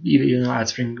 or even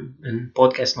answering in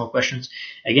podcasts, no questions.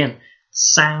 Again,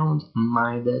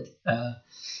 sound-minded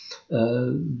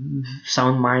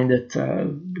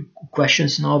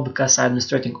questions now, because I'm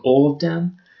illustrating all of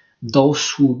them. Those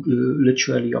who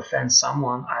literally offend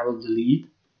someone, I will delete.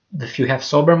 If you have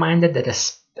sober-minded, that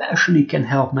especially can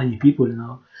help many people,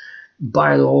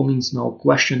 by all means,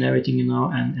 question everything,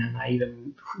 and I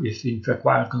even, if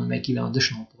required, gonna make even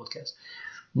additional podcasts.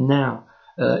 Now,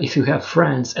 if you have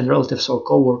friends and relatives or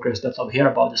co-workers that will hear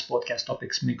about this podcast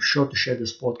topics, make sure to share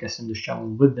this podcast and this channel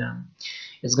with them.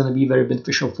 It's going to be very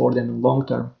beneficial for them in long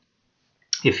term.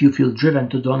 If you feel driven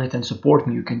to donate and support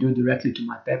me, you can do it directly to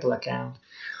my PayPal account.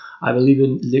 I will leave a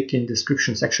link in the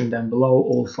description section down below.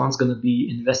 All funds going to be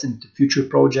invested into future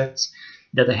projects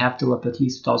that I have till up at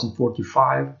least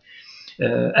 2045.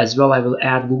 As well, I will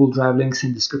add Google Drive links in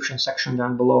the description section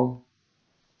down below,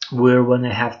 where when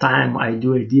I have time, I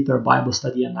do a deeper Bible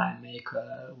study and I make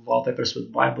wallpapers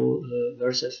with Bible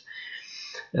verses.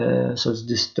 So it's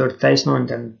this third phase now, and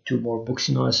then 2 more books,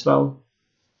 as well.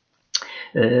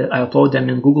 I upload them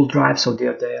in Google Drive, so they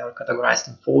are categorized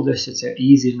in folders. It's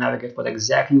easy to navigate what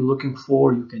exactly you're looking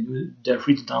for. They're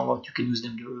free to download. You can use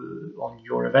them on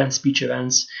your events, speech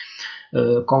events,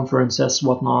 conferences,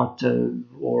 whatnot,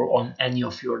 or on any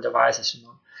of your devices,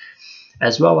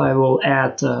 As well, I will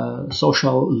add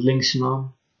social links,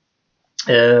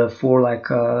 for like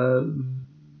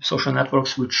social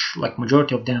networks, which like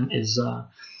majority of them is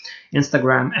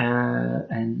Instagram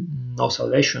and no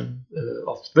salvation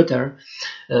of Twitter,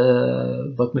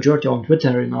 but majority on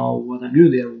Twitter, what I do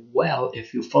there. Well,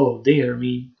 if you follow there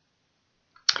me,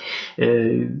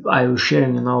 I will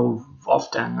sharing,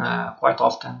 quite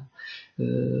often,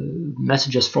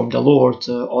 messages from the Lord,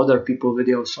 other people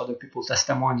videos, other people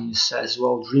testimonies, as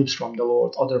well dreams from the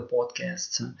Lord, other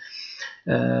podcasts,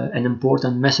 and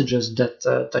important messages that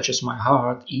touches my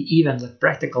heart, even the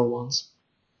practical ones.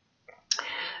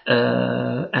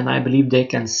 And I believe they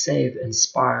can save,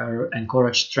 inspire,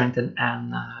 encourage, strengthen,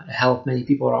 and help many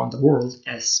people around the world,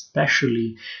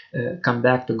 especially come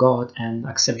back to God and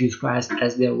accept Jesus Christ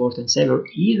as their Lord and Savior.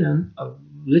 Even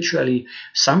literally,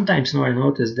 sometimes now I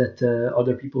notice that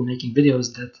other people making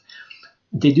videos that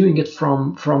they're doing it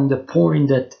from the point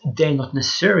that they not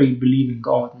necessarily believe in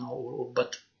God,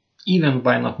 but even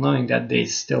by not knowing that, they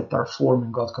still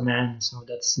perform God's commands.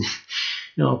 That's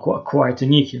quite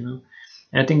unique, And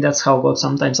I think that's how God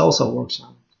sometimes also works.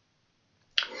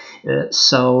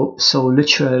 So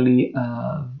literally,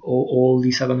 all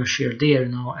these are gonna share there,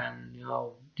 and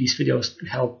these videos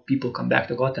help people come back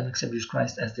to God and accept Jesus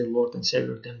Christ as their Lord and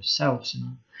Savior themselves.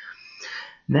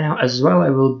 Now, as well, I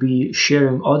will be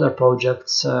sharing other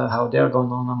projects, how they're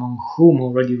going on, among whom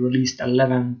already released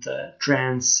 11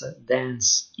 trance,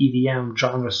 dance, EDM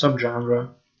genre,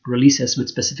 subgenre releases with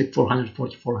specific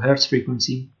 444 Hz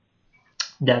frequency.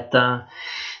 That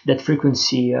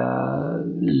frequency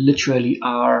literally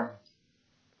are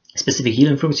specific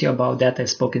healing frequency. About that I've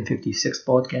spoken 56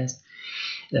 podcast,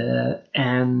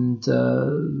 and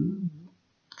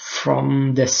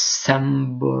from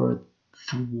December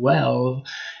 12,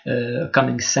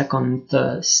 coming second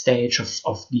stage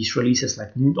of these releases,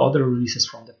 like other releases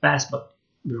from the past, but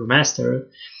remastered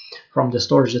from the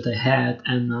storage that I had,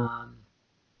 and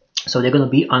so they're gonna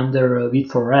be under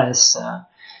Veed4S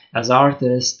as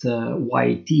artist,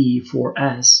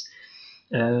 YT4S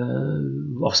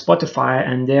of Spotify,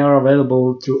 and they are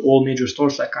available through all major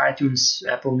stores like iTunes,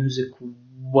 Apple Music,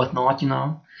 whatnot,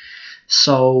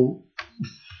 So,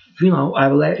 I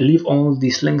will leave all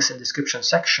these links in the description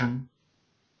section.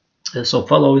 So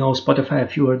follow, Spotify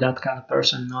if you are that kind of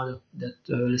person, that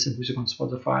listen to music on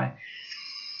Spotify.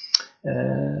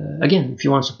 Again, if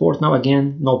you want support now,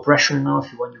 again, no pressure now.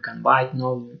 If you want, you can buy it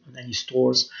now in any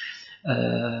stores.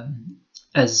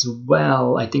 As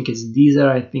well, I think it's Deezer.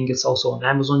 I think it's also on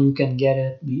Amazon. You can get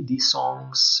it. These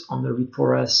songs on the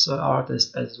Veed4S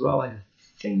artist as well. I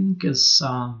think it's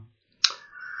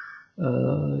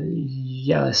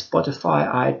Spotify,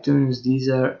 iTunes,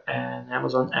 Deezer, and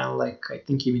Amazon, and I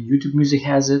think even YouTube Music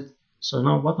has it. So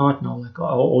whatnot,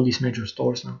 all these major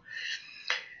stores now.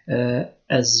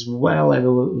 As well, I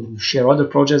will share other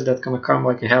projects that gonna come.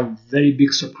 I have very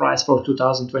big surprise for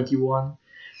 2021.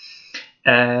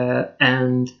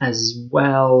 And as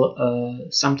well,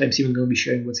 sometimes even going to be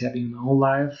sharing what's happening in my own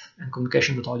life and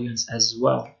communication with audience as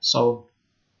well. So,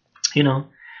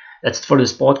 that's it for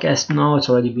this podcast. It's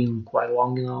already been quite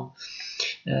long.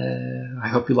 I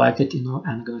hope you liked it. And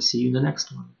I'm going to see you in the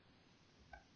next one.